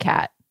 I have a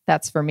cat.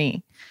 That's for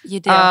me. You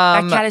do.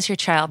 That cat is your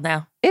child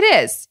now. It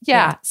is.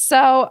 Yeah.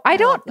 So I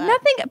don't,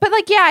 nothing, but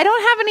like, I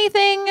don't have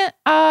anything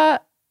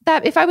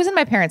that if I was in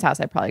my parents' house,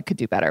 I probably could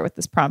do better with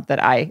this prompt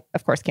that I,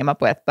 of course, came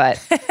up with. But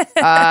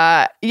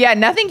yeah,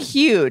 nothing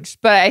huge.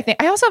 But I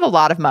think I also have a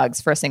lot of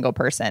mugs for a single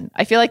person.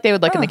 I feel like they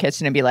would look in the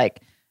kitchen and be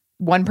like,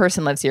 one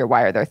person lives here.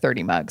 Why are there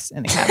 30 mugs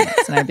in the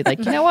cabinets? And I'd be like,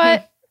 you know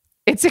what?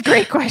 It's a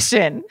great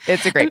question.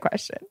 It's a great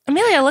question.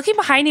 Amelia, looking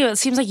behind you, it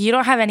seems like you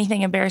don't have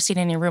anything embarrassing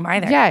in your room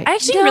either. Yeah. I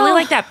actually really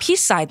like that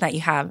peace sign that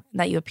you have,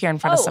 that you appear in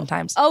front of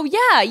sometimes. Oh,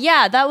 yeah.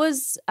 Yeah. That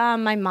was,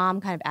 my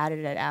mom kind of added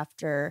it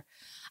after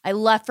I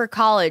left for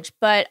college.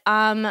 But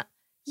yeah,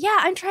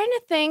 I'm trying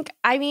to think.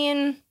 I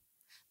mean,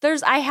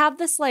 I have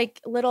this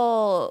like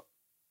little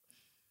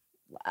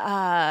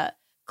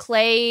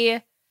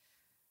clay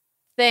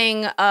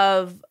thing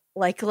of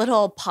like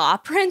little paw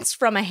prints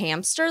from a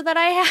hamster that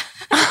I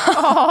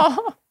had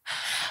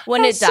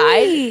when it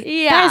died. Sweet.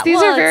 Yeah. Guys, these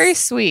are very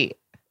sweet.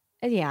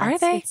 Yeah. Are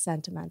they? It's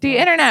sentimental. The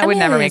internet would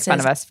never make fun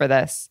says- of us for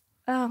this.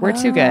 We're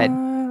too good.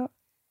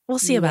 We'll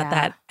see about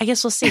that. I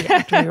guess we'll see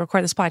after we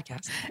record this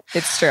podcast.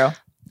 It's true.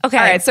 Okay.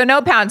 All right. So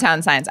no Pound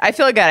Town signs. I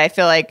feel good. I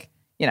feel like,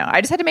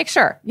 I just had to make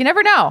sure. You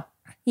never know.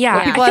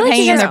 Yeah. People I have feel like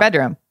hanging you in guys their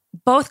bedroom.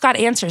 both got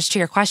answers to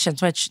your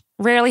questions, which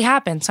rarely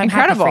happens. So I'm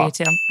Incredible. happy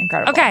for you too.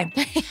 Incredible. Okay.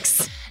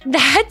 Thanks.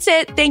 That's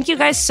it. Thank you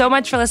guys so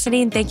much for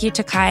listening. Thank you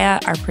to Kaya,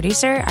 our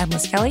producer. I'm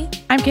Liz Kelly.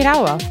 I'm Kate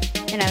Howell.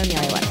 And I'm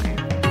Amelia Wetmeyer.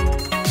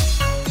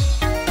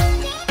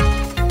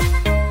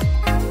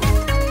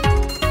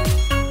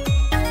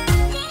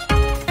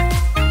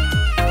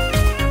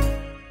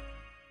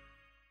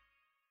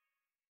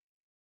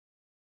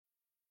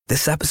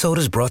 This episode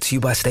is brought to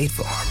you by State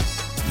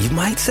Farm. You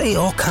might say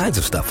all kinds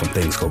of stuff when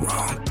things go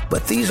wrong,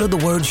 but these are the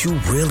words you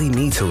really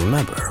need to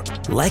remember.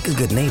 Like a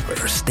good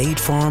neighbor, State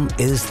Farm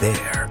is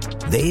there.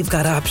 They've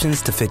got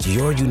options to fit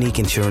your unique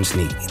insurance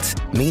needs,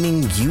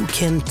 meaning you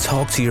can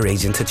talk to your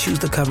agent to choose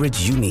the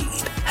coverage you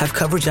need, have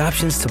coverage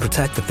options to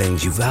protect the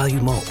things you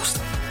value most,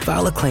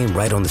 file a claim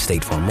right on the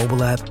State Farm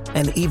mobile app,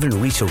 and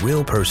even reach a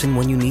real person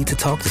when you need to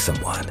talk to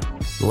someone.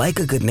 Like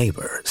a good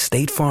neighbor,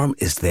 State Farm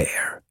is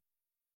there.